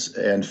busyness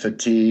and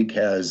fatigue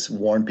has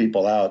worn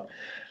people out.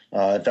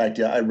 In fact,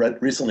 I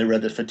recently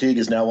read that fatigue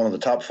is now one of the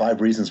top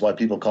 5 reasons why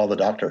people call the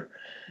doctor.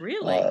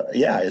 Really?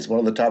 Yeah, it's one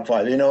of the top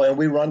 5. And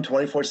we run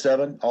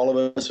 24/7. All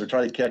of us are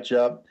trying to catch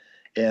up.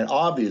 And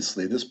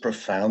obviously, this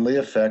profoundly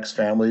affects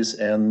families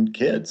and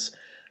kids.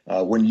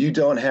 When you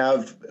don't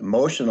have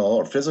emotional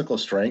or physical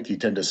strength, you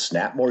tend to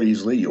snap more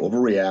easily, you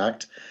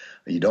overreact,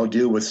 you don't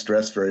deal with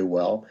stress very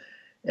well.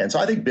 And so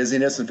I think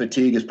busyness and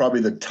fatigue is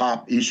probably the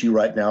top issue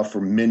right now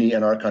for many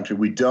in our country.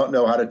 We don't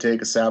know how to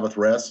take a Sabbath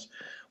rest.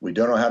 We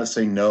don't know how to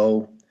say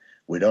no.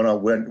 We don't know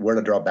where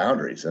to draw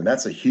boundaries. And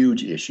that's a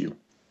huge issue.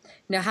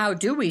 Now, how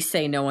do we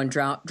say no and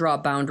draw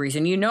boundaries?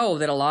 And you know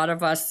that a lot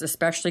of us,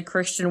 especially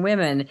Christian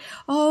women,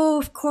 oh,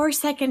 of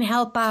course I can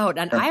help out.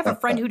 And I have a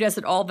friend who does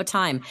it all the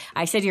time.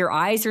 I said, your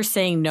eyes are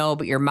saying no,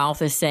 but your mouth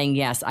is saying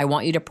yes. I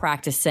want you to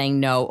practice saying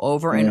no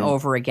over and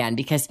over again,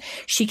 because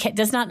she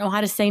does not know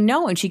how to say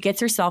no, and she gets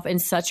herself in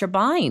such a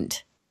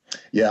bind.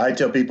 Yeah, I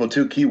tell people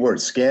 2 key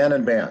words: scan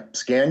and ban.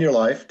 Scan your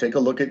life, take a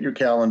look at your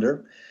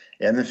calendar,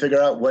 and then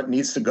figure out what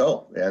needs to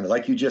go. And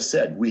like you just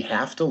said, we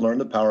have to learn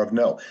the power of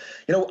no.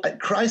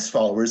 Christ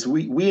followers,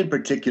 we in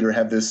particular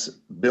have this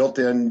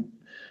built-in,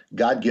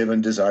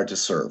 God-given desire to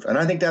serve. And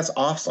I think that's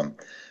awesome.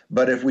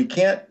 But if we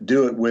can't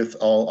do it with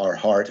all our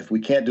heart, if we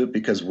can't do it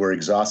because we're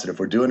exhausted, if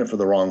we're doing it for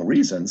the wrong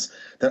reasons,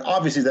 then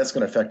obviously that's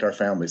going to affect our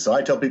family. So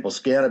I tell people,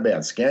 scan and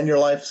ban. Scan your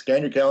life,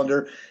 scan your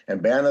calendar,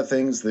 and ban the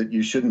things that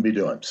you shouldn't be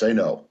doing. Say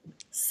no.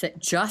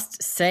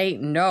 Just say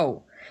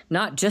no.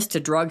 Not just to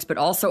drugs, but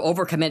also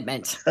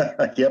overcommitment.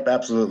 Yep,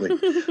 absolutely.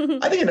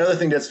 I think another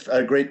thing that's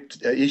a great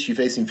issue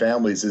facing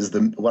families is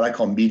what I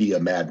call media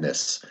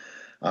madness.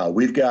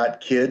 We've got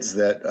kids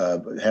that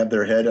have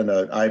their head on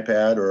an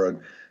iPad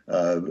or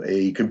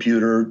a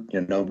computer,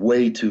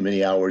 way too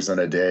many hours in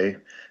a day.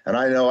 And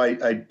I know I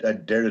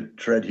dare to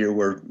tread here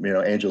where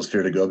angels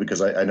fear to go,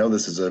 because I know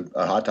this is a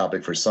hot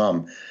topic for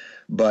some.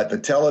 But the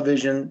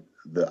television,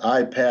 the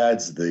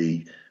iPads,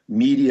 the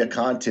media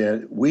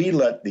content, we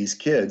let these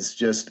kids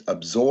just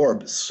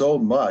absorb so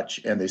much,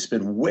 and they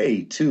spend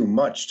way too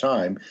much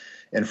time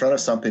in front of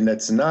something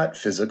that's not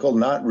physical,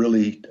 not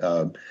really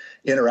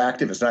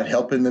interactive. It's not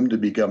helping them to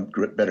become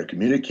better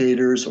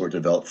communicators or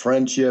develop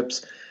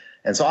friendships.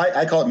 And so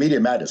I call it media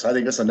madness. I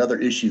think that's another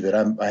issue that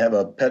I have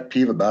a pet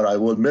peeve about. I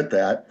will admit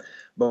that.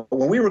 But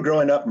when we were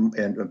growing up,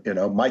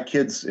 and my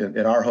kids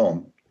in our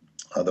home,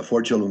 the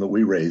 4 children that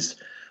we raised,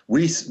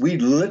 we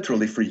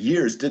literally for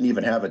years didn't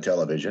even have a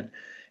television.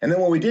 And then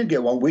when we did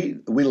get one, we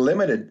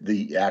limited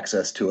the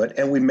access to it,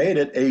 and we made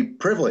it a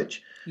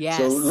privilege. Yes.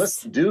 So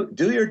let's do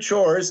your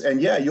chores,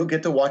 and you'll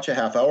get to watch a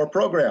half-hour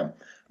program.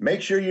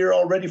 Make sure you're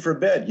all ready for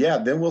bed. Yeah,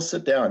 then we'll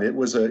sit down. It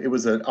was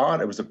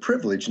a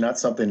privilege, not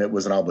something that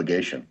was an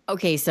obligation.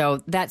 Okay,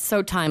 so that's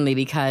so timely,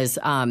 because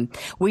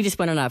we just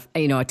went on a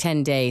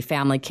 10-day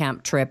family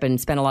camp trip and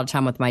spent a lot of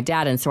time with my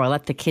dad, and so I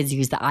let the kids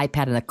use the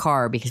iPad in the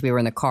car, because we were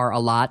in the car a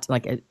lot,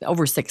 like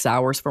over 6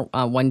 hours for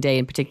one day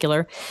in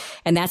particular,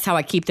 and that's how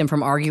I keep them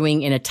from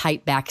arguing in a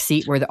tight back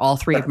seat where all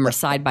 3 of them are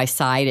side by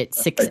side at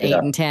 6, 8,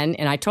 and 10.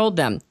 And I told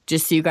them,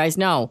 just so you guys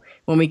know,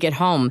 when we get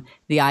home,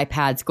 the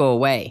iPads go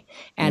away,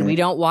 and we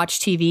don't watch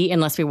TV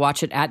unless we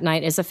watch it at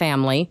night as a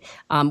family.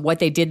 What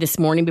they did this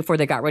morning before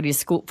they got ready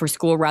for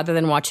school, rather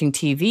than watching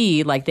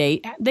TV, like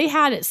they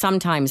had it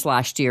sometimes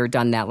last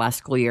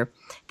school year,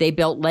 they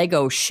built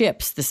Lego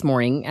ships this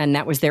morning, and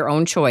that was their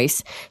own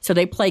choice. So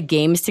they play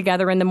games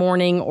together in the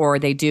morning, or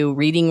they do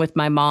reading with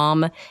my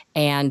mom,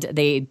 and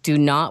they do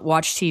not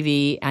watch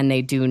TV, and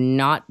they do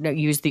not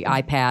use the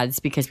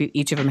iPads, because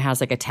each of them has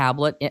like a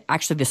tablet.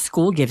 Actually, the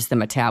school gives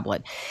them a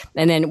tablet.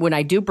 And then when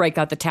I do break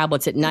out the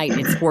tablets at night,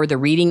 it's for the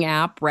reading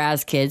app,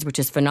 Raz Kids, which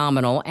is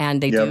phenomenal.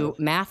 And they do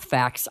math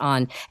facts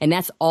and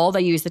that's all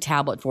they use the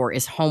tablet for,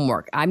 is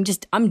homework. I'm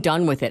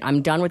done with it.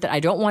 I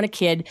don't want a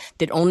kid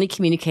that only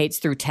communicates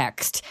through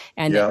text,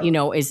 and that,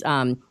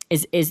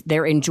 is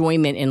their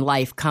enjoyment in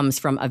life comes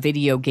from a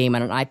video game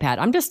on an iPad.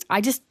 I'm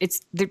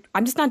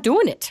just not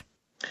doing it.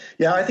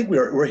 Yeah, I think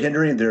we're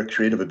hindering their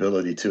creative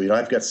ability too.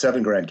 I've got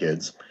 7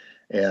 grandkids,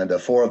 and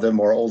 4 of them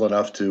are old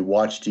enough to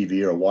watch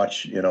TV or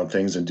watch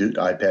things and do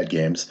iPad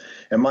games.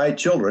 And my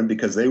children,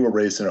 because they were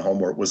raised in a home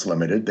where it was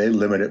limited, they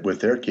limit it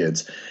with their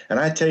kids. And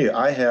I tell you,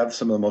 I have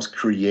some of the most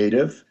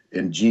creative,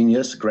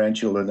 ingenious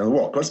grandchildren in the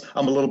world. Of course,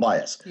 I'm a little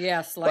biased.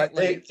 Yeah,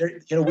 slightly.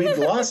 But we've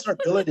lost our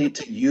ability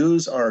to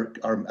use our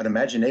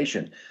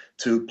imagination,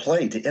 to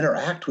play, to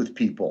interact with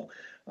people.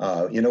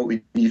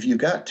 If you've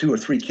got 2 or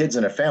 3 kids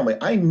in a family,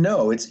 I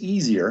know it's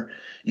easier.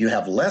 You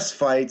have less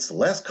fights,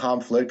 less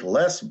conflict,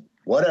 less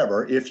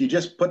whatever, if you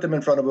just put them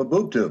in front of a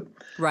boob tube.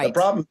 Right.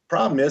 The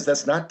problem is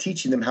that's not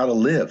teaching them how to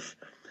live.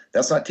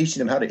 That's not teaching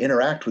them how to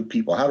interact with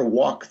people, how to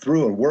walk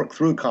through and work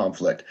through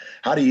conflict,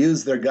 how to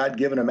use their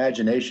God-given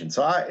imagination.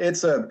 So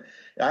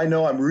I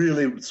know I'm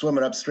really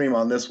swimming upstream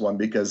on this one,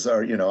 because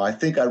I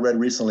think I read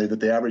recently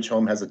that the average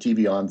home has a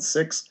TV on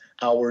 6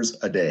 hours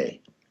a day.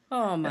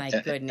 Oh my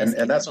goodness!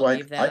 And that's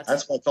why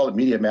that's why I call it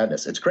media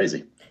madness. It's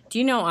crazy. Do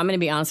you know? I'm going to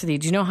be honest with you.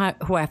 Do you know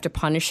who I have to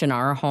punish in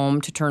our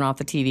home to turn off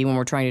the TV when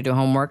we're trying to do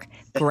homework?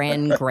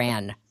 Gran.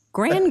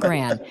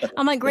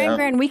 I'm like,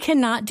 Gran, we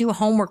cannot do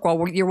homework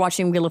while you're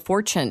watching Wheel of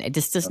Fortune. It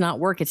just does not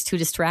work. It's too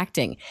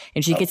distracting.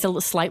 And she gets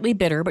slightly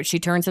bitter, but she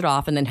turns it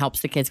off and then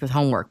helps the kids with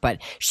homework.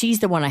 But she's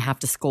the one I have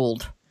to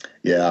scold.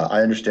 Yeah,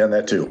 I understand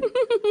that too.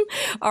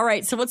 All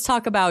right, so let's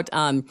talk about,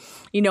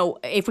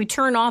 if we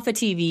turn off the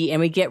TV and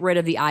we get rid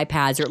of the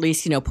iPads, or at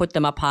least, put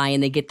them up high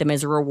and they get them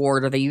as a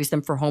reward or they use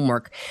them for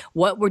homework,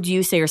 what would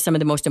you say are some of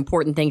the most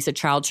important things a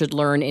child should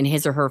learn in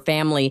his or her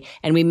family?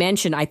 And we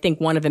mentioned, I think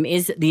one of them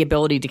is the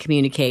ability to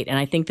communicate. And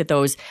I think that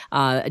those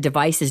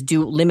devices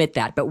do limit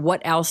that. But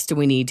what else do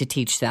we need to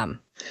teach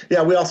them?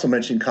 Yeah, we also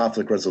mentioned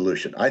conflict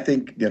resolution. I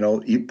think,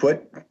 you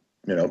put,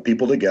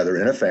 people together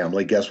in a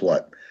family, guess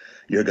what?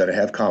 You're going to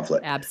have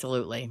conflict.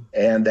 Absolutely.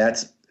 And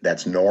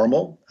that's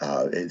normal.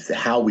 It's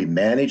how we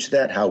manage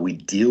that, how we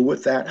deal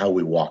with that, how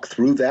we walk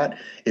through that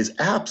is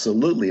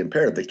absolutely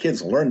imperative. The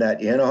kids learn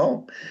that in a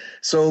home.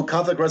 So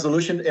conflict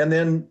resolution, and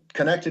then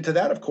connected to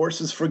that, of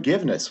course, is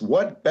forgiveness.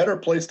 What better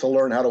place to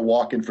learn how to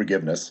walk in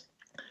forgiveness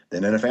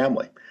than in a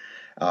family?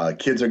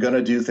 Kids are going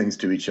to do things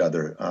to each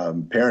other.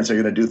 Parents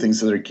are going to do things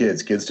to their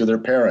kids to their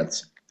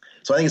parents.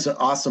 So I think it's an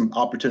awesome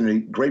opportunity,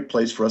 great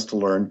place for us to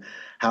learn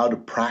how to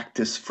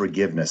practice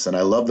forgiveness. And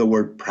I love the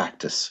word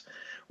practice.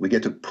 We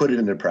get to put it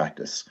into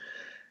practice.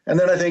 And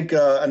then I think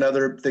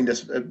another thing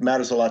that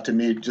matters a lot to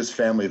me, just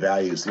family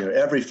values.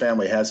 Every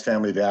family has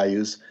family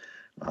values,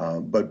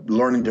 but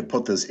learning to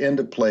put this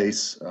into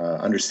place,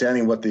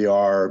 understanding what they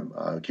are,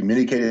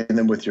 communicating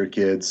them with your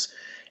kids,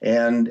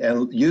 and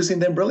using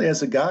them really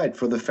as a guide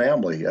for the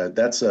family.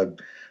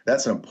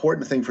 That's an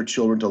important thing for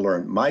children to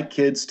learn. My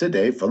kids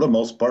today, for the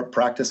most part,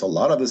 practice a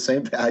lot of the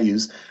same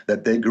values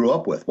that they grew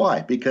up with.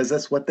 Why? Because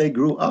that's what they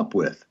grew up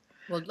with.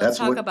 Well, let's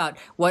talk about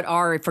what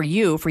are, for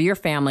your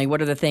family,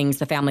 what are the things,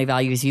 the family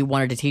values you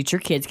wanted to teach your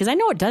kids? Because I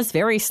know it does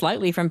vary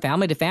slightly from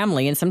family to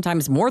family and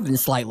sometimes more than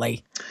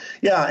slightly.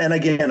 Yeah, and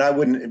again, I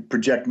wouldn't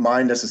project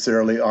mine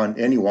necessarily on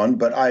anyone,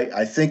 but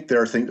I think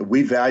there are things that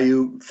we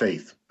value: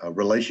 faith, a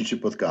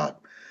relationship with God.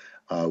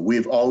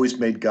 We've always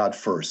made God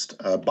first.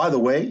 By the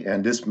way,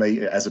 and this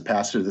may, as a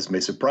pastor, this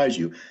may surprise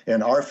you,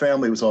 and our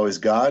family was always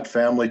God,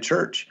 family,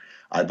 church.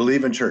 I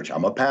believe in church.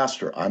 I'm a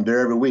pastor. I'm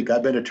there every week.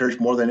 I've been to church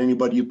more than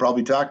anybody you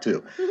probably talked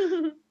to.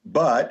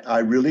 But I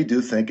really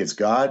do think it's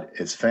God,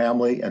 it's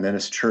family, and then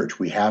it's church.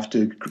 We have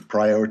to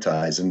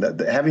prioritize and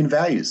having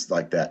values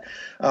like that.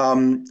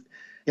 Honoring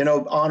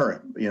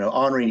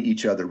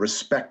each other,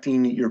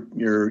 respecting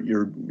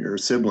your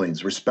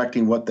siblings,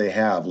 respecting what they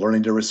have,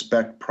 learning to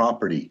respect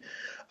property.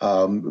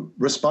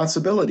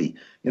 Responsibility.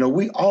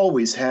 We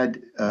always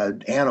had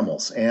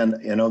animals,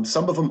 and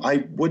some of them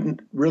I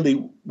wouldn't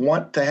really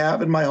want to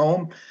have in my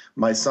home.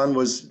 My son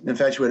was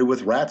infatuated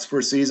with rats for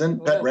a season,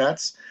 pet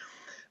rats.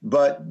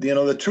 But,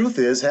 the truth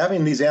is,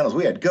 having these animals,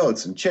 we had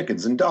goats and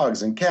chickens and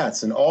dogs and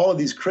cats, and all of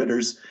these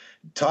critters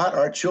taught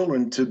our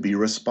children to be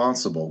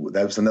responsible.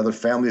 That was another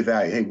family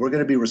value. Hey, we're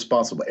going to be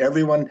responsible.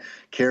 Everyone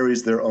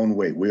carries their own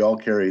weight. We all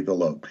carry the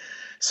load.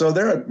 So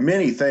there are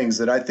many things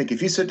that I think if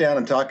you sit down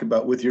and talk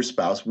about with your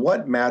spouse,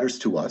 what matters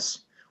to us,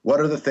 what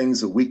are the things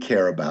that we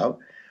care about,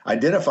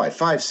 identify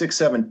 5, 6,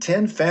 7,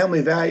 10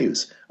 family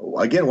values.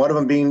 Again, one of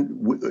them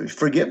being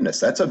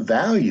forgiveness. That's a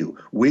value.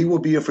 We will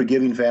be a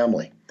forgiving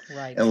family.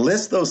 Right. And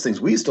list those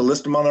things. We used to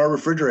list them on our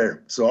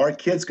refrigerator so our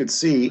kids could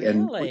see.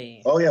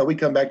 Really? We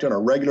come back to it on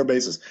a regular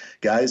basis.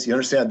 Guys, you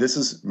understand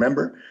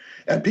remember?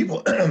 And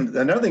people,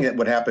 another thing that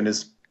would happen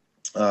is,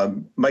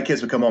 my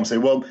kids would come home and say,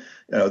 well,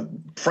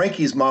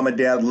 Frankie's mom and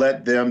dad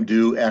let them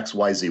do X,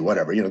 Y, Z,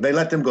 whatever. They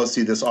let them go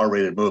see this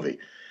R-rated movie.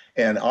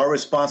 And our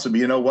response would be,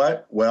 you know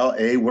what? Well,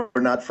 A, we're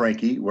not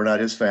Frankie. We're not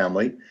his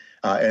family.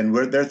 And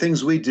there are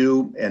things we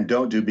do and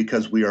don't do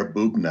because we are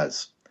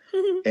Bubnas.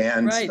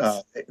 And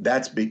right.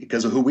 That's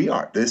because of who we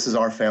are. This is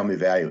our family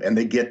value. And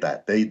they get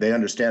that. They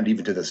understand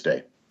even to this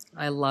day.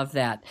 I love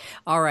that.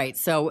 All right.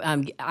 So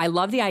I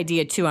love the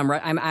idea, too.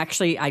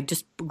 I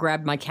just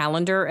grabbed my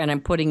calendar and I'm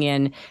putting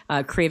in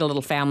create a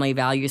little family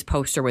values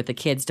poster with the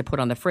kids to put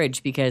on the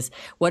fridge, because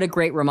what a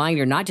great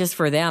reminder, not just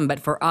for them, but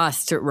for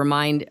us to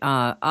remind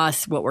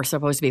us what we're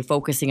supposed to be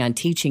focusing on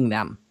teaching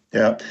them.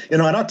 Yeah.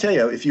 And I'll tell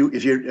you, if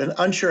you're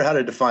unsure how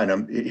to define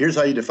them, here's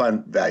how you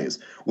define values.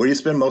 Where you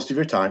spend most of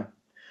your time,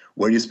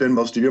 where you spend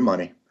most of your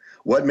money,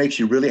 what makes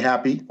you really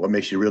happy, what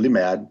makes you really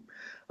mad,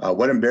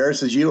 what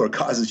embarrasses you or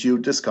causes you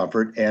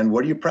discomfort, and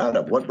what are you proud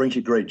of? What brings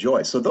you great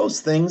joy? So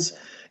those things,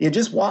 you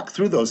just walk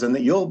through those, and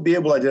you'll be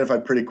able to identify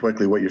pretty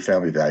quickly what your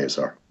family values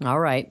are. All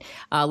right.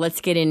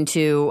 Let's get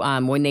into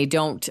when they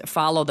don't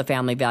follow the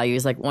family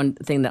values. Like one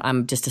thing that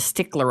I'm just a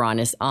stickler on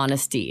is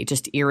honesty. It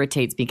just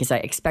irritates me because I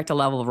expect a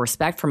level of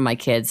respect from my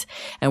kids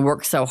and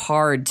work so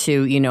hard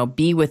to,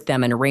 be with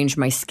them and arrange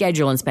my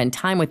schedule and spend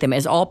time with them,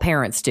 as all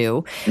parents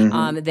do.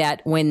 Mm-hmm.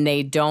 That when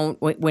they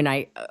don't,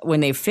 when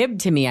they fib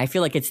to me, I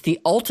feel like it's the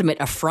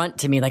ultimate affront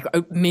to me. Like,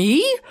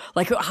 me?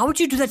 Like, how would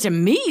you do that to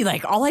me?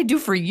 Like, all I do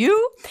for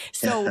you?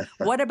 So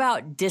So what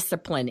about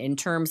discipline in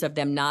terms of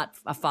them not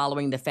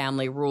following the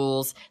family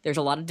rules? There's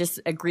a lot of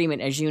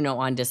disagreement, as you know,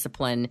 on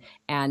discipline.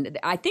 And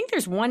I think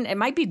there's one, it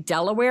might be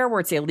Delaware, where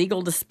it's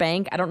illegal to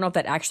spank. I don't know if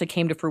that actually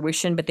came to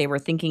fruition, but they were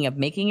thinking of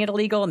making it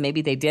illegal, and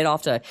maybe they did. I'll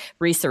have to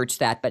research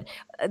that. But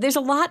there's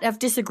a lot of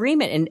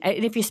disagreement. And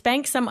if you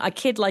spank a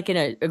kid like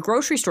in a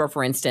grocery store,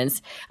 for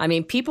instance, I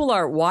mean, people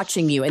are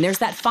watching you. And there's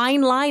that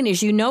fine line,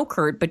 as you know,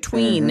 Kurt,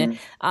 between,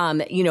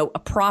 a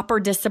proper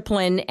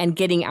discipline and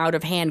getting out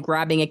of hand,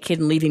 grabbing a kid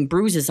and leaving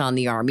bruises on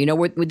the arm.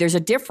 There's a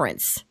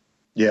difference.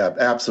 Yeah,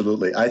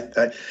 absolutely.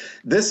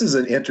 This is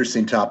an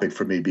interesting topic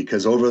for me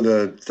because over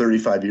the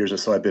 35 years or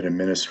so I've been in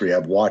ministry,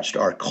 I've watched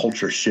our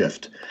culture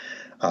shift.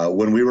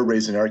 When we were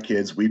raising our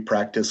kids, we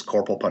practiced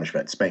corporal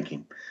punishment,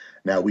 spanking.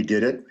 Now, we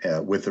did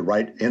it with the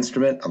right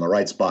instrument on the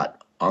right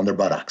spot, on their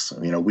buttocks.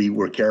 We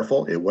were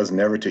careful. It was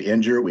never to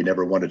injure. We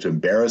never wanted to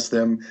embarrass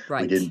them.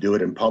 Right. We didn't do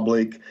it in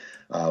public.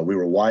 We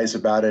were wise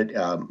about it.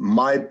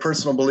 My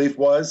personal belief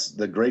was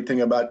the great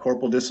thing about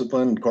corporal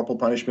discipline and corporal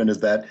punishment is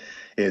that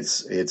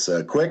it's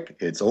quick,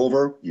 it's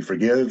over, you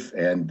forgive,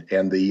 and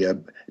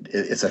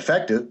it's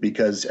effective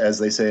because, as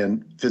they say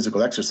in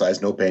physical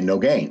exercise, no pain, no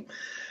gain.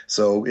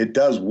 So it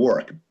does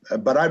work.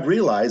 But I've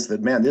realized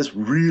that, man, this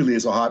really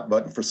is a hot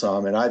button for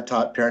some. And I've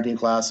taught parenting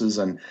classes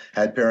and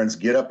had parents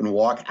get up and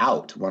walk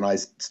out when I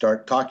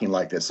start talking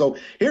like this. So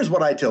here's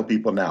what I tell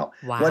people now.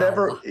 Wow.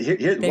 Whatever they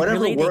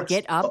works. They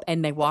get up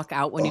and they walk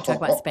out when you talk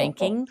about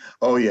spanking?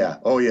 Oh, yeah.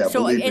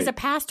 So as a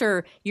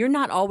pastor, you're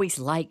not always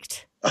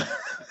liked.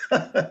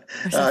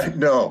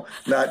 No,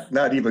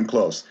 not even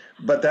close.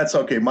 But that's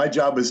okay. My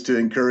job is to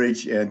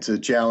encourage and to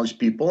challenge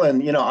people.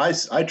 And,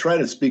 I try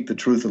to speak the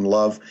truth in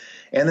love.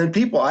 And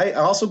then I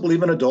also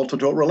believe in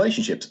adult-to-adult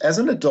relationships. As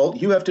an adult,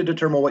 you have to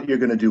determine what you're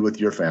going to do with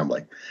your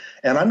family.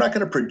 And I'm not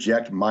going to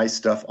project my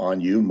stuff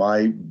on you,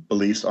 my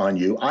beliefs on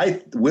you.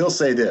 I will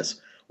say this,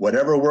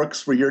 whatever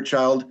works for your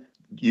child,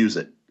 use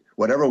it.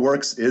 Whatever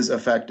works is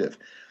effective.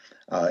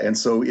 And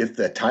so if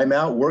the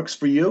timeout works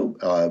for you,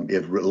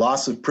 if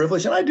loss of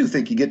privilege, and I do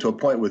think you get to a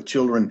point with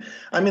children.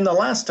 I mean, the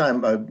last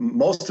time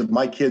most of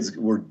my kids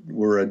were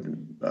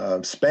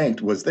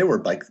spanked was they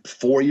were like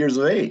 4 years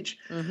of age.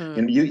 Mm-hmm.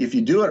 And if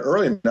you do it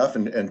early enough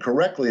and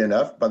correctly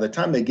enough, by the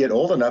time they get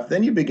old enough,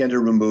 then you begin to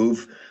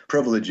remove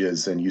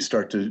privileges and you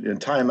start and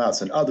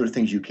timeouts and other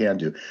things you can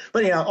do.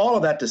 But all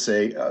of that to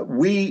say,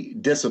 we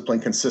discipline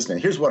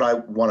consistently. Here's what I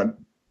want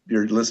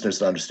your listeners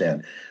to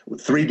understand.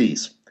 3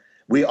 Ds.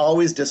 We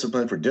always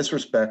discipline for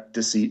disrespect,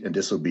 deceit, and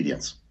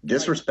disobedience.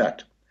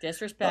 Disrespect.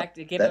 Disrespect.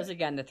 Give those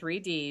again, the 3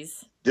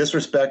 Ds.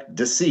 Disrespect,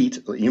 deceit,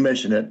 you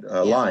mentioned it,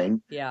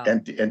 lying,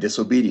 and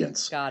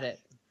disobedience. Got it.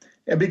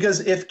 And because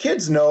if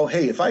kids know,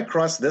 hey, if I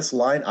cross this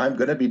line, I'm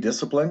going to be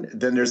disciplined,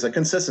 then there's a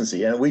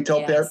consistency. And we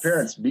tell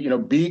parents,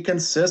 be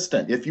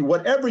consistent.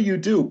 Whatever you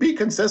do, be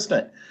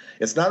consistent.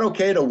 It's not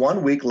okay to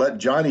 1 week let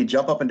Johnny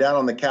jump up and down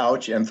on the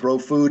couch and throw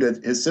food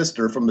at his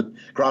sister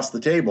across the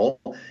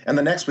table. And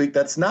the next week,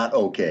 that's not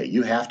okay.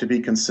 You have to be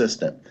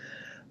consistent.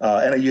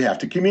 And you have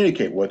to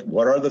communicate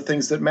what are the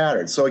things that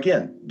mattered. So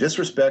again,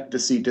 disrespect,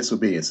 deceit,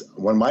 disobedience.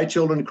 When my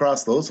children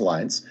crossed those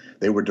lines,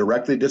 they were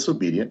directly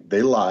disobedient,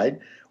 they lied,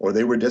 or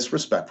they were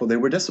disrespectful, they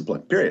were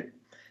disciplined, period.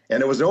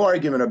 And there was no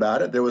argument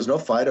about it. There was no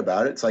fight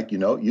about it. It's like,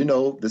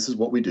 this is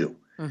what we do.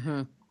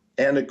 Mm-hmm.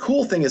 And the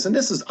cool thing is,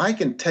 I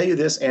can tell you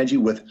this, Angie,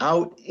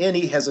 without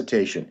any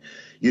hesitation.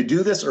 You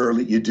do this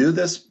early, you do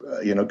this,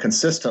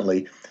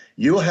 consistently,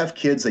 you'll have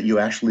kids that you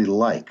actually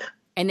like.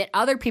 And that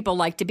other people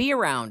like to be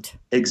around.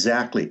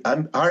 Exactly.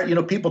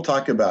 People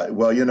talk about,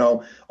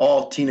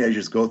 all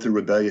teenagers go through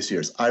rebellious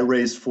years. I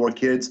raised 4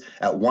 kids.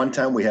 At one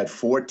time, we had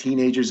 4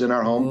 teenagers in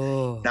our home.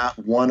 Oh. Not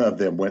one of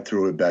them went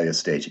through a rebellious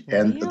stage.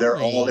 And really? They're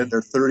all in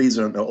their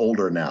 30s and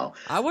older now.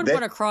 I wouldn't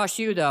want to cross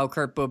you, though,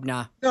 Kurt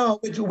Bubna. No,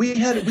 we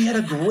had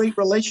a great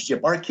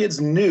relationship. Our kids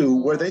knew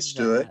where they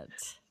stood.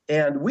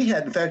 And we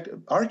had, in fact,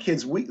 our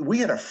kids, we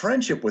had a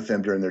friendship with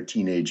them during their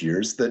teenage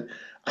years that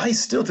I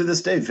still to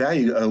this day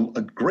value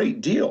a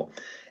great deal.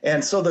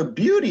 And so the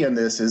beauty in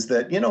this is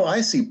that, I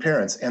see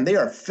parents and they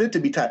are fit to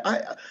be taught.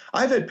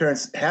 I've had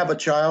parents have a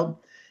child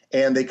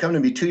and they come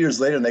to me 2 years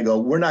later and they go,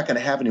 we're not going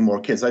to have any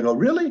more kids. I go,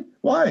 really?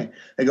 Why?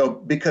 They go,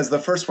 because the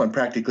first one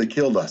practically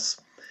killed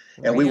us.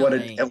 And really?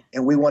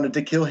 we wanted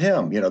to kill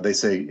him, they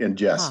say in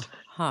jest.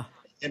 Huh.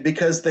 And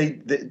because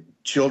the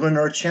children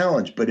are a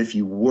challenge, but if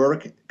you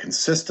work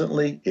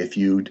consistently, if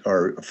you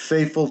are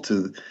faithful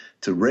to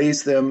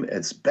raise them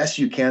as best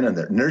you can in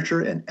the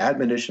nurture and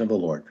admonition of the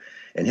Lord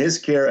and his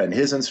care and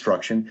his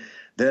instruction,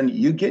 then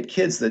you get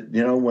kids that,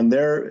 when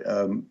they're,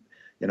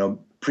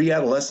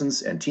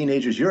 pre-adolescents and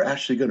teenagers, you're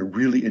actually going to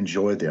really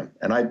enjoy them.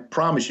 And I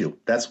promise you,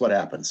 that's what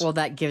happens. Well,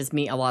 that gives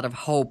me a lot of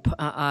hope.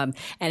 And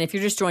if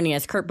you're just joining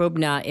us, Kurt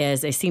Bubna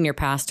is a senior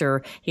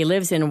pastor. He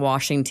lives in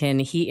Washington.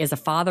 He is a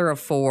father of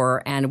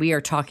 4, and we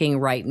are talking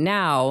right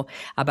now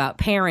about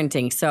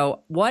parenting.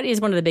 So what is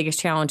one of the biggest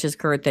challenges,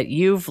 Kurt, that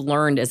you've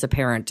learned as a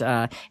parent?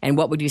 And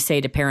what would you say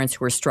to parents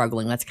who are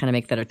struggling? Let's kind of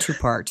make that a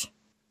 2-part.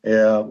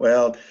 Yeah,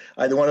 well,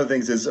 one of the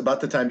things is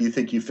about the time you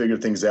think you figure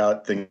things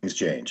out, things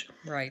change.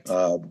 Right.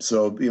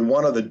 So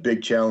one of the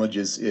big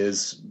challenges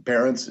is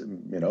parents.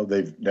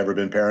 They've never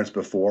been parents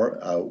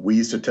before. We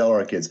used to tell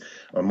our kids,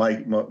 when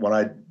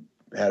I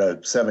had a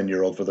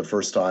 7-year-old for the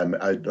first time,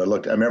 I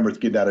remember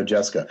getting out of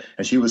Jessica,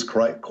 and she was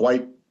quite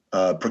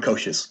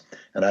precocious.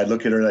 And I'd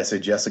look at her and I'd say,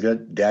 Jessica,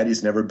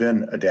 Daddy's never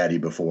been a daddy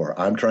before.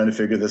 I'm trying to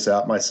figure this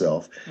out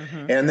myself.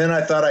 And then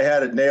I thought I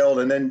had it nailed,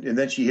 and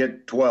then she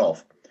hit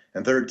 12.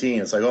 And 13,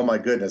 it's like, oh my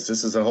goodness,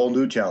 this is a whole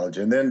new challenge.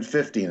 And then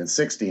 15 and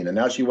 16, and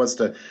now she wants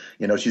to,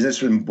 she's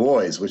interested in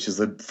boys, which is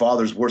the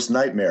father's worst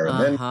nightmare.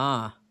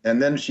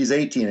 And then she's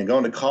 18 and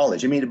going to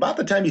college. I mean, about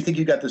the time you think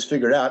you got this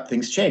figured out,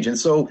 things change. And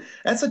so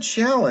that's a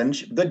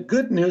challenge. The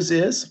good news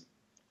is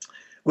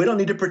we don't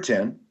need to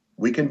pretend.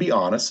 We can be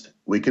honest.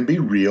 We can be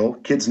real.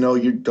 Kids know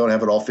you don't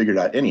have it all figured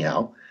out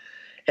anyhow.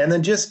 And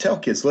then just tell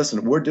kids,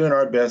 listen, we're doing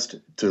our best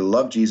to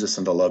love Jesus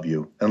and to love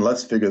you, and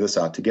let's figure this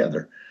out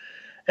together.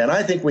 And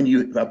I think when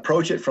you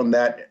approach it from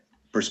that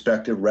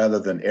perspective rather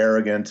than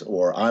arrogant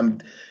or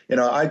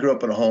I grew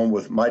up in a home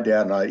with my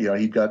dad, and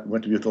he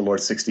went to be with the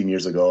Lord 16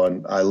 years ago,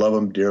 and I love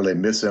him dearly,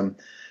 miss him.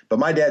 But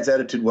my dad's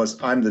attitude was,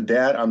 I'm the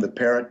dad, I'm the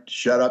parent,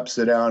 shut up,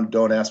 sit down,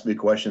 don't ask me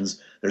questions.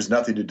 There's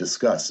nothing to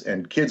discuss.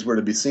 And kids were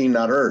to be seen,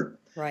 not heard.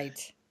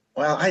 Right.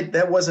 Well,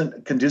 that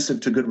wasn't conducive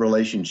to good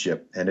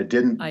relationship, and it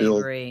didn't build. I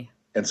agree.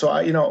 And so,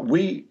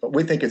 we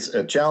think it's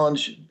a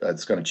challenge.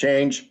 It's going to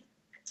change.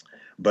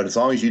 But as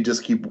long as you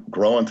just keep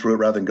growing through it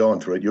rather than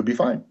going through it, you'll be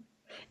fine.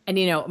 And,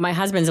 my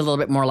husband's a little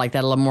bit more like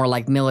that, a little more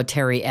like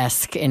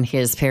military-esque in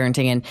his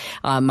parenting.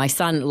 And my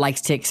son likes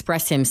to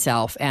express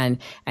himself. And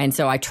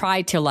so I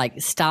try to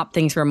stop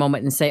things for a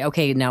moment and say,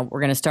 okay, now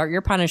we're going to start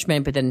your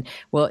punishment, but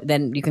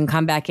then you can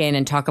come back in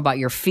and talk about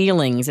your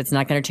feelings. It's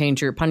not going to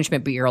change your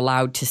punishment, but you're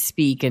allowed to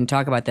speak and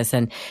talk about this.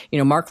 And,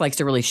 Mark likes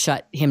to really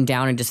shut him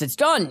down and just, it's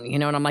done,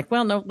 and I'm like,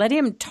 well, no, let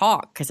him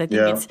talk, because I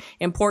think it's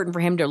important for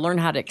him to learn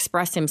how to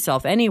express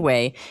himself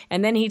anyway.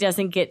 And then he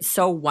doesn't get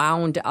so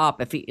wound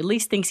up if he at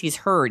least thinks he's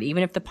heard.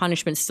 Even if the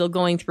punishment's still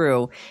going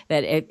through,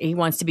 that he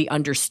wants to be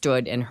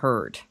understood and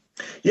heard.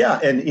 Yeah,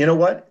 and you know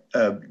what?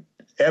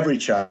 Every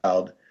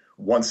child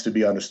wants to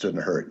be understood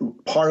and heard.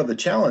 Part of the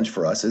challenge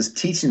for us is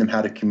teaching them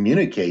how to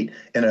communicate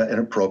in an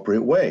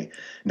appropriate way.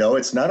 No,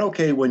 it's not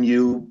okay when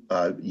you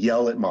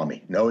yell at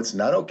mommy. No, it's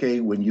not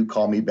okay when you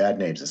call me bad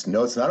names. It's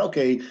not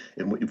okay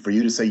for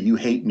you to say you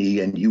hate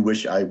me and you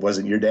wish I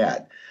wasn't your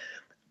dad.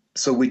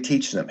 So we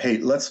teach them, hey,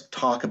 let's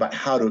talk about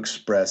how to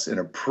express in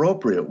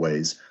appropriate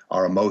ways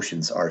our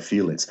emotions, our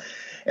feelings.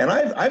 And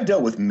I've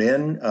dealt with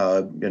men,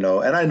 and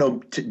I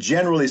know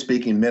generally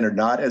speaking, men are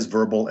not as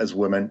verbal as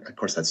women. Of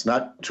course, that's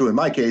not true in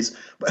my case,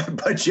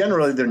 but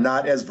generally they're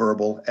not as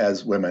verbal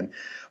as women.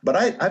 But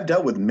I've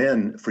dealt with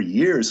men for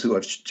years who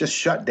have just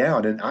shut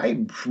down. And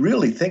I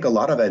really think a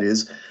lot of that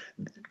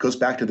goes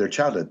back to their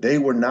childhood. They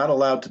were not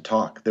allowed to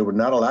talk. They were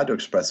not allowed to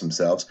express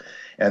themselves.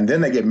 And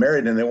then they get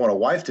married and they want a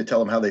wife to tell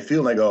them how they feel.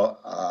 And they go,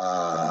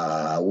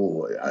 I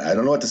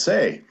don't know what to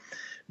say,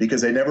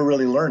 because they never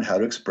really learned how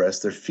to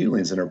express their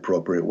feelings in an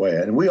appropriate way.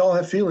 And we all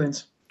have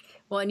feelings.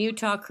 Well, and you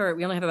talk, Kurt,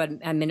 we only have about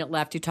a minute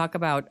left. You talk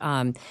about,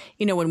 when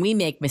we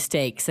make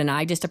mistakes. And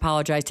I just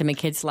apologized to my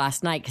kids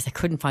last night because I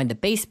couldn't find the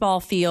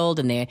baseball field.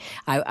 And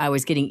I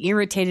was getting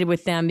irritated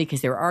with them because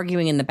they were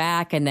arguing in the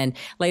back. And then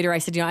later I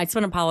said, I just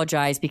want to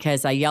apologize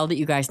because I yelled at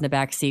you guys in the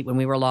back seat when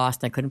we were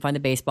lost and I couldn't find the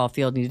baseball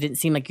field. And you didn't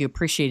seem like you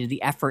appreciated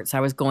the efforts I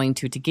was going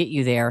to get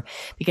you there,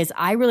 because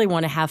I really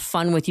want to have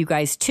fun with you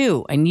guys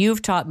too. And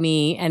you've taught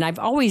me, and I've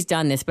always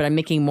done this, but I'm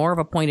making more of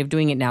a point of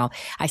doing it now.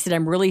 I said,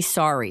 I'm really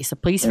sorry. So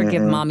please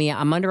forgive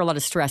Mommy. I'm under a lot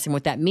of stress. And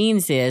what that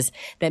means is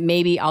that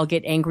maybe I'll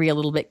get angry a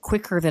little bit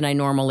quicker than I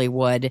normally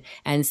would.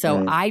 And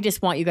so I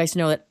just want you guys to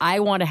know that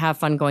I want to have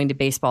fun going to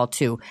baseball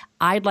too.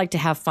 I'd like to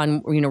have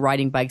fun,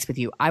 riding bikes with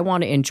you. I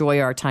want to enjoy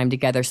our time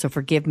together. So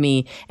forgive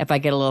me if I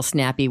get a little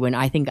snappy when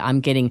I think I'm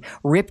getting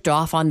ripped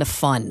off on the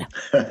fun.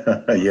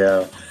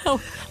 Yeah.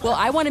 Oh, well,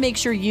 I want to make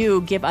sure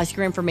you give us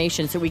your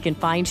information so we can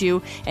find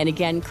you. And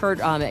again, Kurt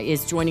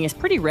is joining us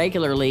pretty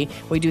regularly.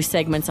 We do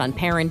segments on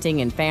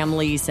parenting and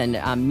families and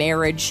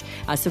marriage.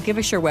 So give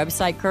us your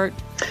website, Kurt.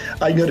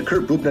 I go to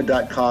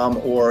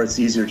kurtbubna.com, or it's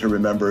easier to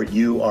remember,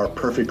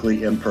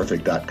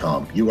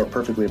 youareperfectlyimperfect.com.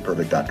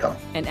 Youareperfectlyimperfect.com.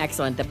 And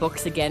excellent. The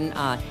books again,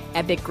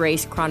 Epic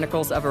Grace,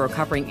 Chronicles of a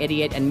Recovering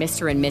Idiot, and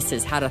Mr. and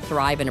Mrs. How to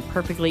Thrive in a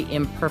Perfectly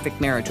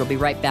Imperfect Marriage. We'll be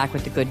right back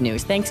with the good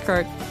news. Thanks,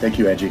 Kurt. Thank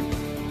you, Angie.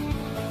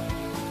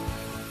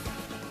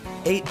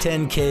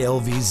 810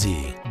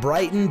 KLVZ,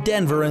 Brighton,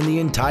 Denver, and the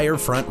entire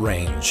Front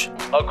Range.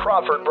 A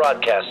Crawford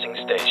Broadcasting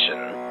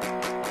Station.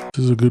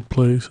 This is a good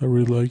place. I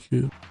really like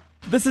it.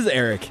 This is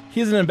Eric.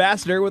 He's an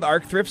ambassador with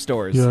ARC Thrift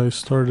Stores. Yeah, I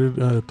started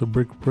at the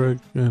brick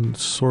and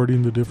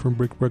sorting the different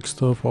brick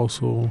stuff.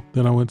 Also,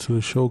 then I went to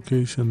the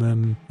showcase, and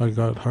then I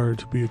got hired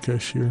to be a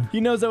cashier. He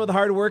knows that with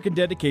hard work and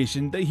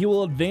dedication that he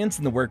will advance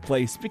in the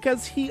workplace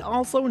because he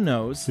also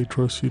knows they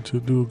trust you to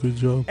do a good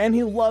job. And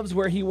he loves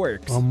where he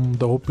works. I'm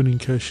the opening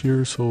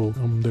cashier, so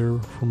I'm there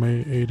from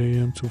 8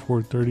 a.m. to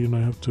 4:30, and I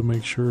have to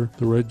make sure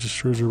the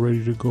registers are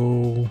ready to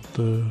go,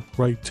 the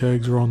right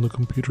tags are on the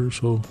computer,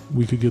 so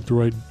we could get the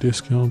right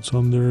discounts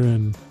on there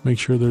and make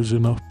sure there's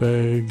enough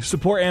bags.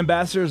 Support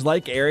ambassadors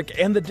like Eric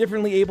and the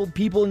differently abled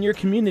people in your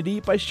community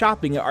by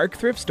shopping at ARC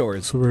Thrift Stores.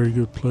 It's a very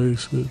good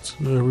place.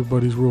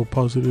 Everybody's real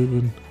positive,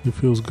 and it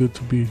feels good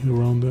to be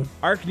around that.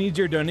 ARC needs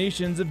your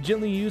donations of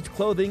gently used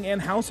clothing and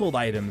household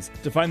items.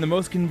 To find the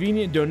most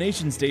convenient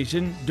donation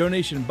station,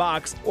 donation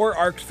box, or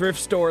ARC Thrift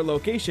Store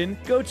location,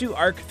 go to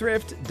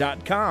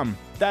arcthrift.com.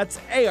 That's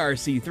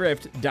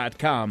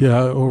arcthrift.com.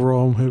 Yeah,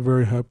 overall, I'm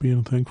very happy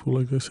and thankful,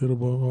 like I said,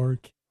 about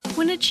ARC.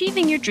 When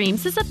achieving your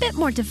dreams is a bit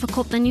more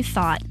difficult than you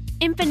thought,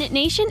 Infinite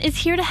Nation is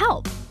here to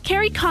help.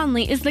 Carrie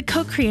Conley is the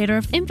co-creator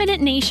of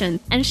Infinite Nation,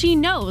 and she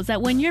knows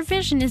that when your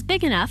vision is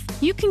big enough,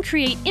 you can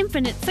create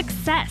infinite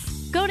success.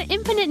 Go to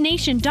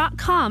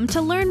infinitenation.com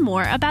to learn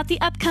more about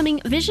the upcoming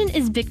Vision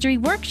is Victory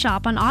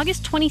workshop on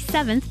August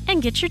 27th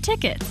and get your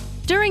tickets.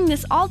 During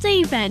this all-day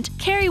event,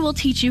 Carrie will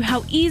teach you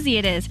how easy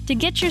it is to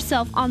get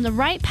yourself on the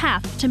right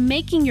path to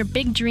making your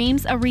big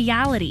dreams a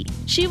reality.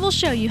 She will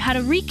show you how to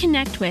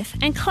reconnect with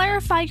and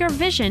clarify your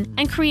vision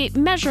and create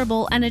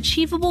measurable and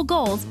achievable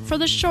goals for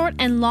the short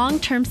and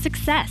long-term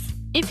success.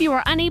 If you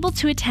are unable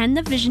to attend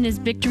the Vision is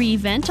Victory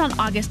event on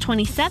August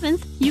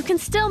 27th, you can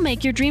still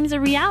make your dreams a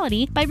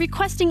reality by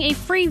requesting a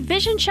free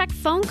Vision Check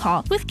phone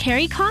call with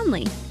Carrie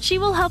Conley. She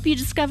will help you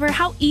discover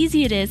how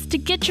easy it is to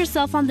get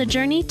yourself on the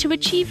journey to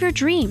achieve your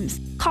dreams.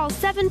 Call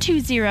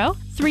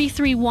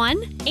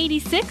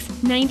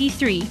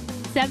 720-331-8693.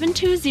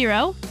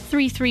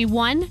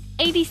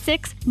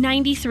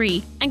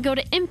 720-331-8693 and go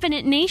to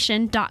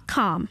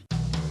infinitenation.com.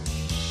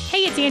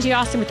 Hey, it's Angie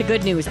Austin with the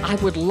good news. I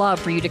would love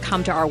for you to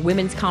come to our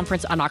women's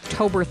conference on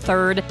October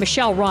 3rd.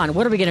 Michelle, Ron,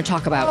 what are we going to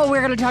talk about? Oh,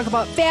 we're going to talk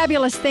about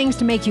fabulous things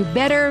to make you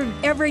better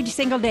every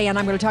single day. And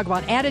I'm going to talk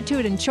about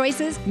attitude and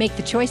choices. Make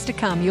the choice to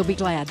come. You'll be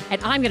glad.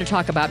 And I'm going to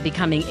talk about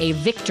becoming a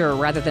victor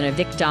rather than a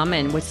victim,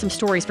 and with some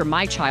stories from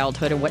my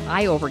childhood and what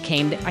I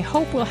overcame that I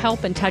hope will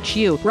help and touch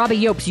you.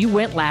 Robbie Yopes, you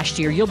went last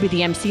year. You'll be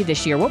the MC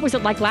this year. What was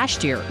it like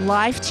last year?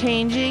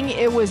 Life-changing.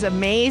 It was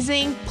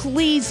amazing.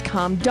 Please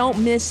come. Don't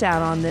miss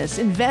out on this.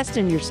 Invest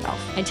in yourself.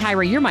 And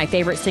Tyra, you're my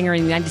favorite singer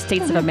in the United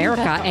States of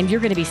America, and you're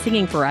going to be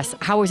singing for us.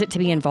 How is it to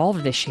be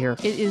involved this year?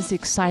 It is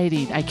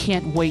exciting. I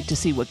can't wait to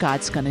see what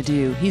God's going to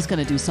do. He's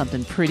going to do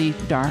something pretty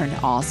darn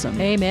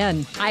awesome.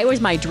 Amen. It was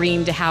my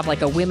dream to have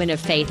like a Women of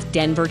Faith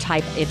Denver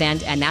type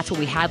event, and that's what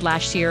we had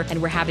last year,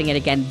 and we're having it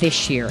again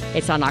this year.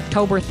 It's on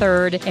October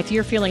 3rd. If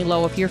you're feeling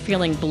low, if you're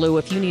feeling blue,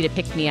 if you need a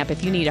pick-me-up,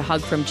 if you need a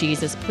hug from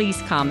Jesus,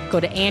 please come. Go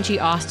to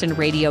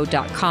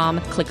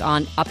AngieAustinRadio.com, click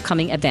on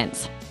upcoming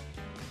events.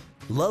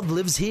 Love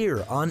lives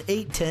here on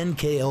 810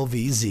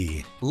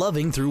 KLVZ.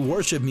 Loving through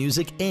worship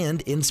music and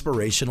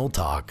inspirational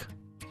talk.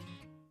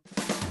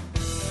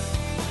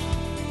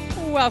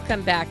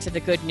 Welcome back to the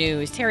good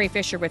news. Terry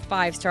Fisher with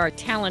 5-Star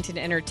Talent and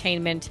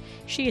Entertainment.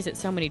 She is at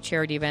so many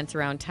charity events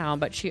around town,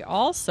 but she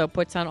also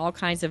puts on all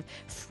kinds of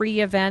free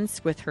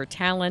events with her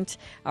talent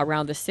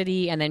around the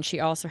city. And then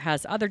she also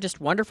has other just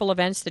wonderful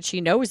events that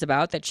she knows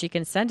about that she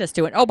can send us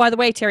to. And oh, by the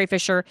way, Terry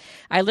Fisher,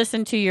 I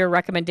listened to your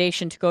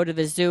recommendation to go to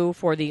the zoo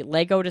for the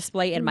Lego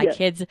display, and my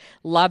kids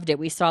loved it.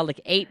 We saw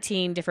like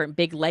 18 different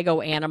big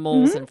Lego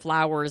animals and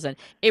flowers, and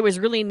it was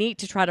really neat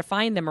to try to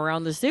find them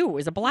around the zoo. It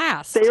was a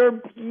blast. They were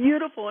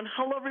beautiful. And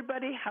hello,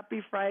 everybody.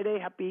 Happy Friday.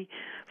 Happy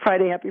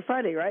Friday,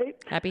 right?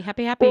 Happy.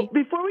 Well,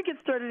 before we get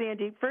started,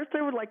 Angie, first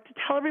I would like to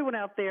tell everyone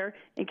out there,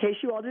 in case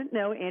you all didn't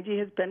know, Angie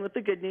has been with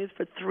the Good News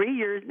for 3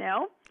 years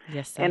now.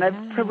 Yes, and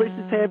I'm privileged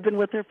to say I've been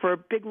with her for a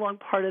big, long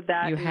part of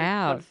that. You and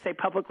have. I want to say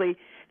publicly,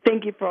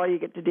 thank you for all you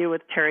get to do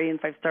with Terry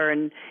and 5-Star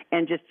and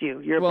just you.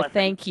 You're a blessing.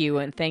 Thank you,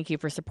 and thank you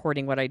for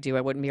supporting what I do.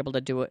 I wouldn't be able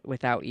to do it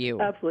without you.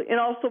 Absolutely.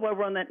 And also, while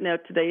we're on that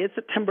note, today is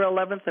September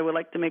 11th. I would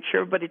like to make sure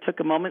everybody took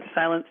a moment's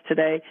silence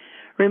today,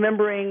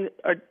 remembering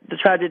the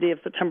tragedy of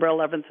September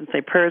 11th, and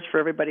say prayers for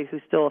everybody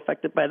who's still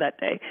affected by that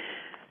day.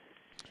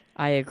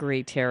 I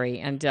agree, Terry.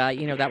 And,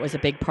 that was a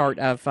big part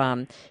of,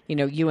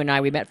 you and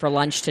I, we met for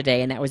lunch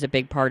today, and that was a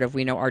big part of,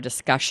 our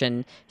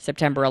discussion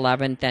September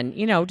 11th. And,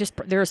 just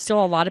there are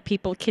still a lot of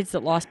people, kids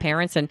that lost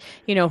parents and,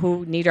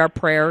 who need our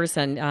prayers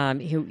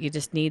and who you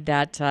just need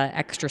that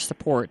extra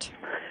support.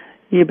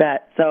 You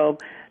bet. So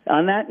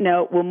on that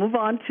note, we'll move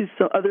on to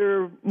some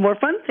other more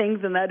fun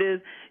things, and that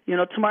is,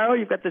 tomorrow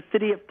you've got the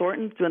City of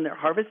Thornton's doing their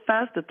Harvest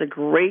Fest. It's a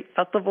great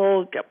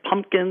festival. You've got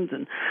pumpkins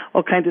and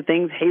all kinds of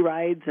things, hay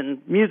rides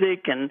and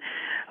music and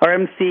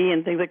RMC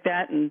and things like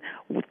that. And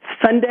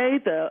Sunday,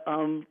 the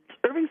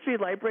Irving Street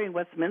Library in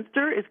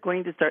Westminster is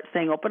going to start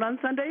staying open on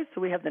Sundays,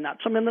 so we have the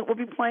Natural Men that will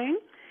be playing.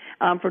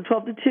 from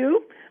 12 to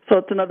 2. So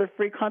it's another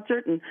free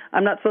concert, and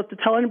I'm not supposed to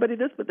tell anybody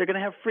this, but they're going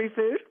to have free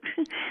food.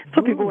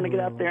 So people want to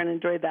get out there and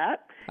enjoy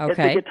that. Okay. It's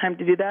a good time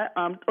to do that.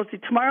 Let's see,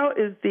 tomorrow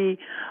is the,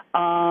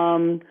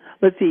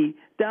 what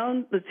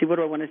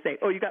do I want to say?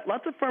 Oh, you got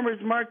lots of farmers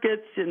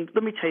markets, and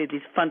let me tell you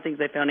these fun things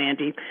I found,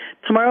 Angie.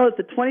 Tomorrow is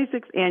the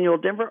 26th Annual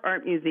Denver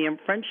Art Museum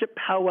Friendship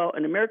Powwow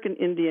and American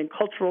Indian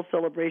Cultural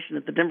Celebration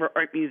at the Denver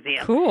Art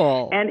Museum.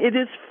 Cool. And it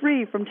is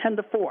free from 10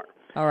 to 4.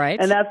 All right.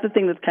 And that's the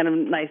thing that's kind of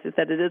nice, is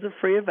that it is a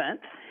free event.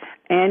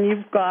 And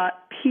you've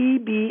got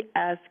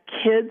PBS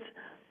Kids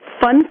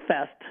Fun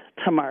Fest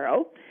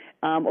tomorrow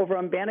over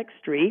on Bannock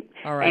Street.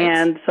 All right.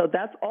 And so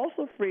that's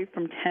also free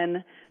from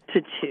 10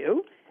 to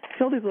 2.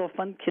 So all these little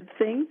fun kids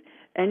things.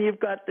 And you've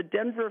got the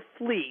Denver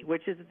Flea,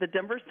 which is at the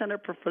Denver Center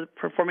for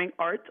Performing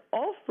Arts,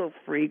 also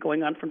free,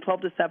 going on from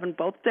 12 to 7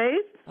 both days.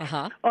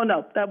 Uh-huh. Oh,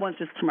 no, that one's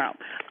just tomorrow.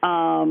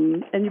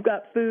 And you've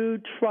got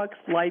food, trucks,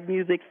 live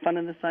music, fun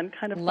in the sun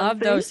kind of fun Love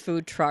things. those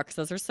food trucks.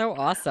 Those are so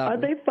awesome. Are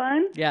they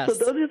fun? Yes.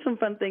 So those are some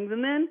fun things.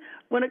 And then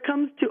when it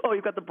comes to,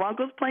 you've got the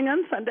Broncos playing on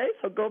Sunday,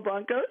 so go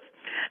Broncos.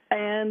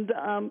 And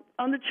on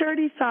the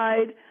charity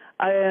side,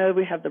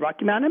 we have the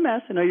Rocky Mountain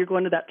MS. I know you're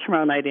going to that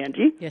tomorrow night,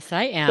 Angie. Yes,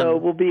 I am. So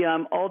we'll be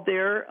all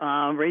there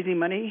raising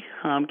money,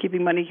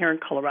 keeping money here in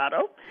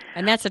Colorado.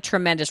 And that's a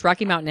tremendous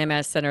Rocky Mountain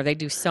MS Center. They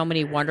do so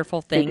many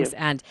wonderful things,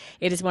 and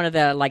it is one of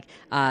the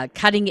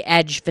cutting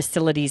edge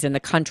facilities in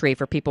the country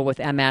for people with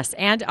MS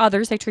and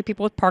others. They treat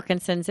people with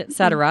Parkinson's,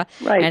 etc.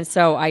 Right. And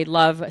so I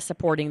love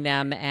supporting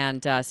them.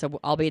 And so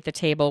I'll be at the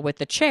table with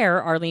the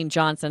chair, Arlene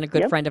Johnson, a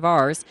good friend of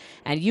ours.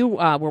 And you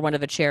were one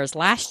of the chairs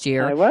last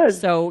year. I was.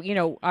 So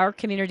our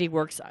community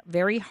works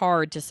very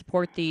hard to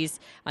support these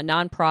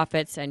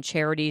nonprofits and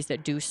charities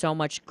that do so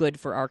much good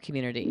for our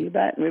community. You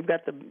bet. And we've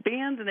got the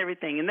bands and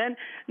everything. And then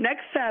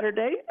next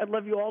Saturday, I'd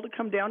love you all to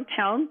come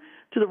downtown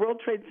to the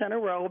World Trade Center,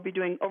 where I will be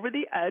doing Over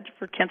the Edge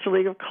for Cancer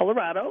League of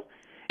Colorado.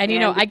 And,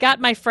 I got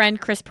my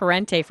friend Chris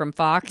Parente from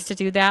Fox to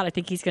do that. I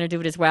think he's going to do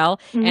it as well.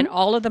 Mm-hmm. And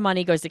all of the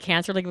money goes to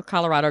Cancer League of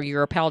Colorado. You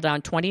rappel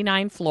down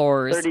 29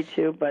 floors.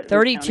 32, but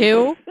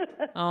 32?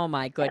 Oh,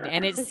 my goodness.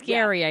 And it's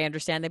scary, I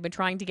understand. They've been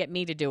trying to get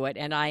me to do it.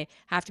 And I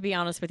have to be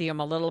honest with you, I'm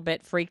a little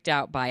bit freaked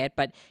out by it.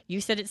 But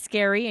you said it's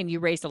scary, and you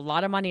raised a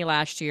lot of money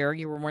last year.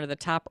 You were one of the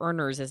top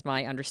earners, is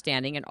my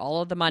understanding. And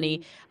all of the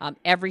money,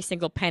 every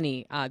single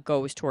penny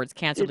goes towards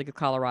Cancer League of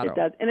Colorado. It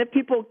does. And if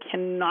people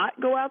cannot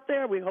go out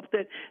there, we hope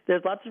that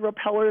there's lots of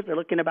rappellers. They're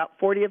looking at about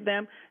 40 of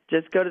them.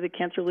 Just go to the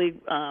Cancer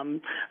League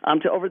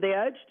to Over the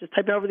Edge. Just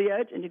type in Over the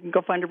Edge, and you can go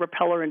find a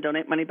repeller and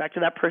donate money back to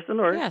that person,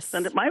 or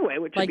send it my way,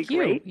 which would be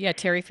great. Yeah,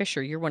 Terry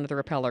Fisher, you're one of the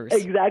repellers.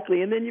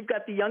 Exactly. And then you've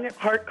got the Young at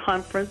Heart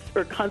concert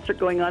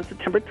going on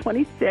September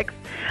 26th.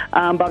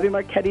 Bobby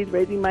Marchetti's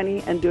raising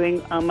money and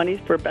doing monies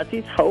for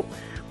Betsy's Hope,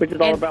 which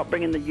is all about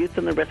bringing the youth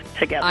and the risk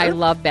together. I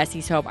love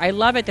Betsy's Hope. I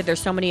love it that there's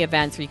so many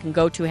events where you can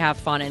go to have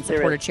fun and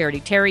support a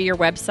charity. Terry, your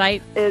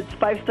website? It's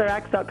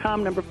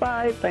 5staracts.com, number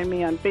 5. Find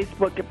me on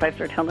Facebook at 5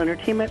 Star Talent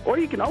Entertainment, or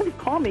you can always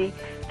call me,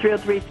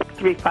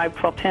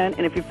 303-635-1210.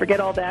 And if you forget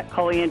all that,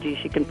 call Angie.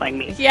 She can find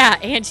me. Yeah,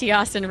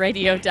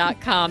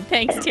 AngieAustinRadio.com.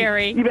 Thanks,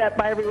 Terry. You bet.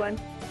 Bye, everyone.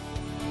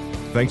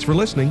 Thanks for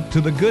listening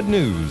to The Good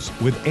News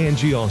with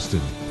Angie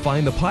Austin.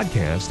 Find the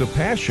podcast of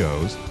past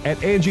shows at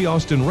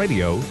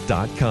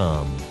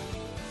AngieAustinRadio.com.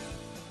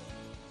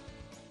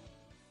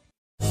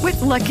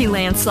 With Lucky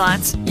Land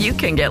Slots, you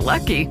can get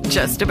lucky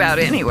just about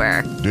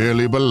anywhere.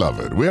 Dearly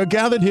beloved, we are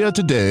gathered here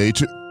today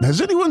to...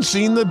 Has anyone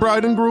seen the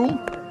bride and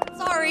groom?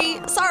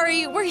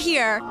 Sorry, we're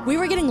here. We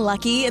were getting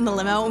lucky in the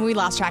limo and we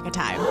lost track of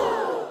time.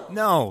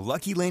 No,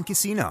 Lucky Land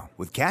Casino,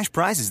 with cash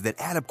prizes that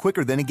add up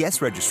quicker than a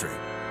guest registry.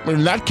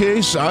 In that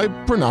case, I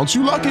pronounce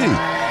you lucky.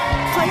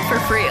 Play for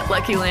free at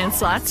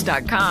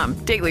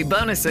LuckyLandSlots.com. Daily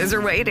bonuses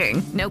are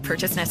waiting. No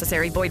purchase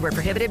necessary. Void where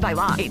prohibited by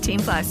law.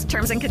 18+.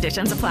 Terms and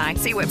conditions apply.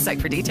 See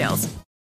website for details.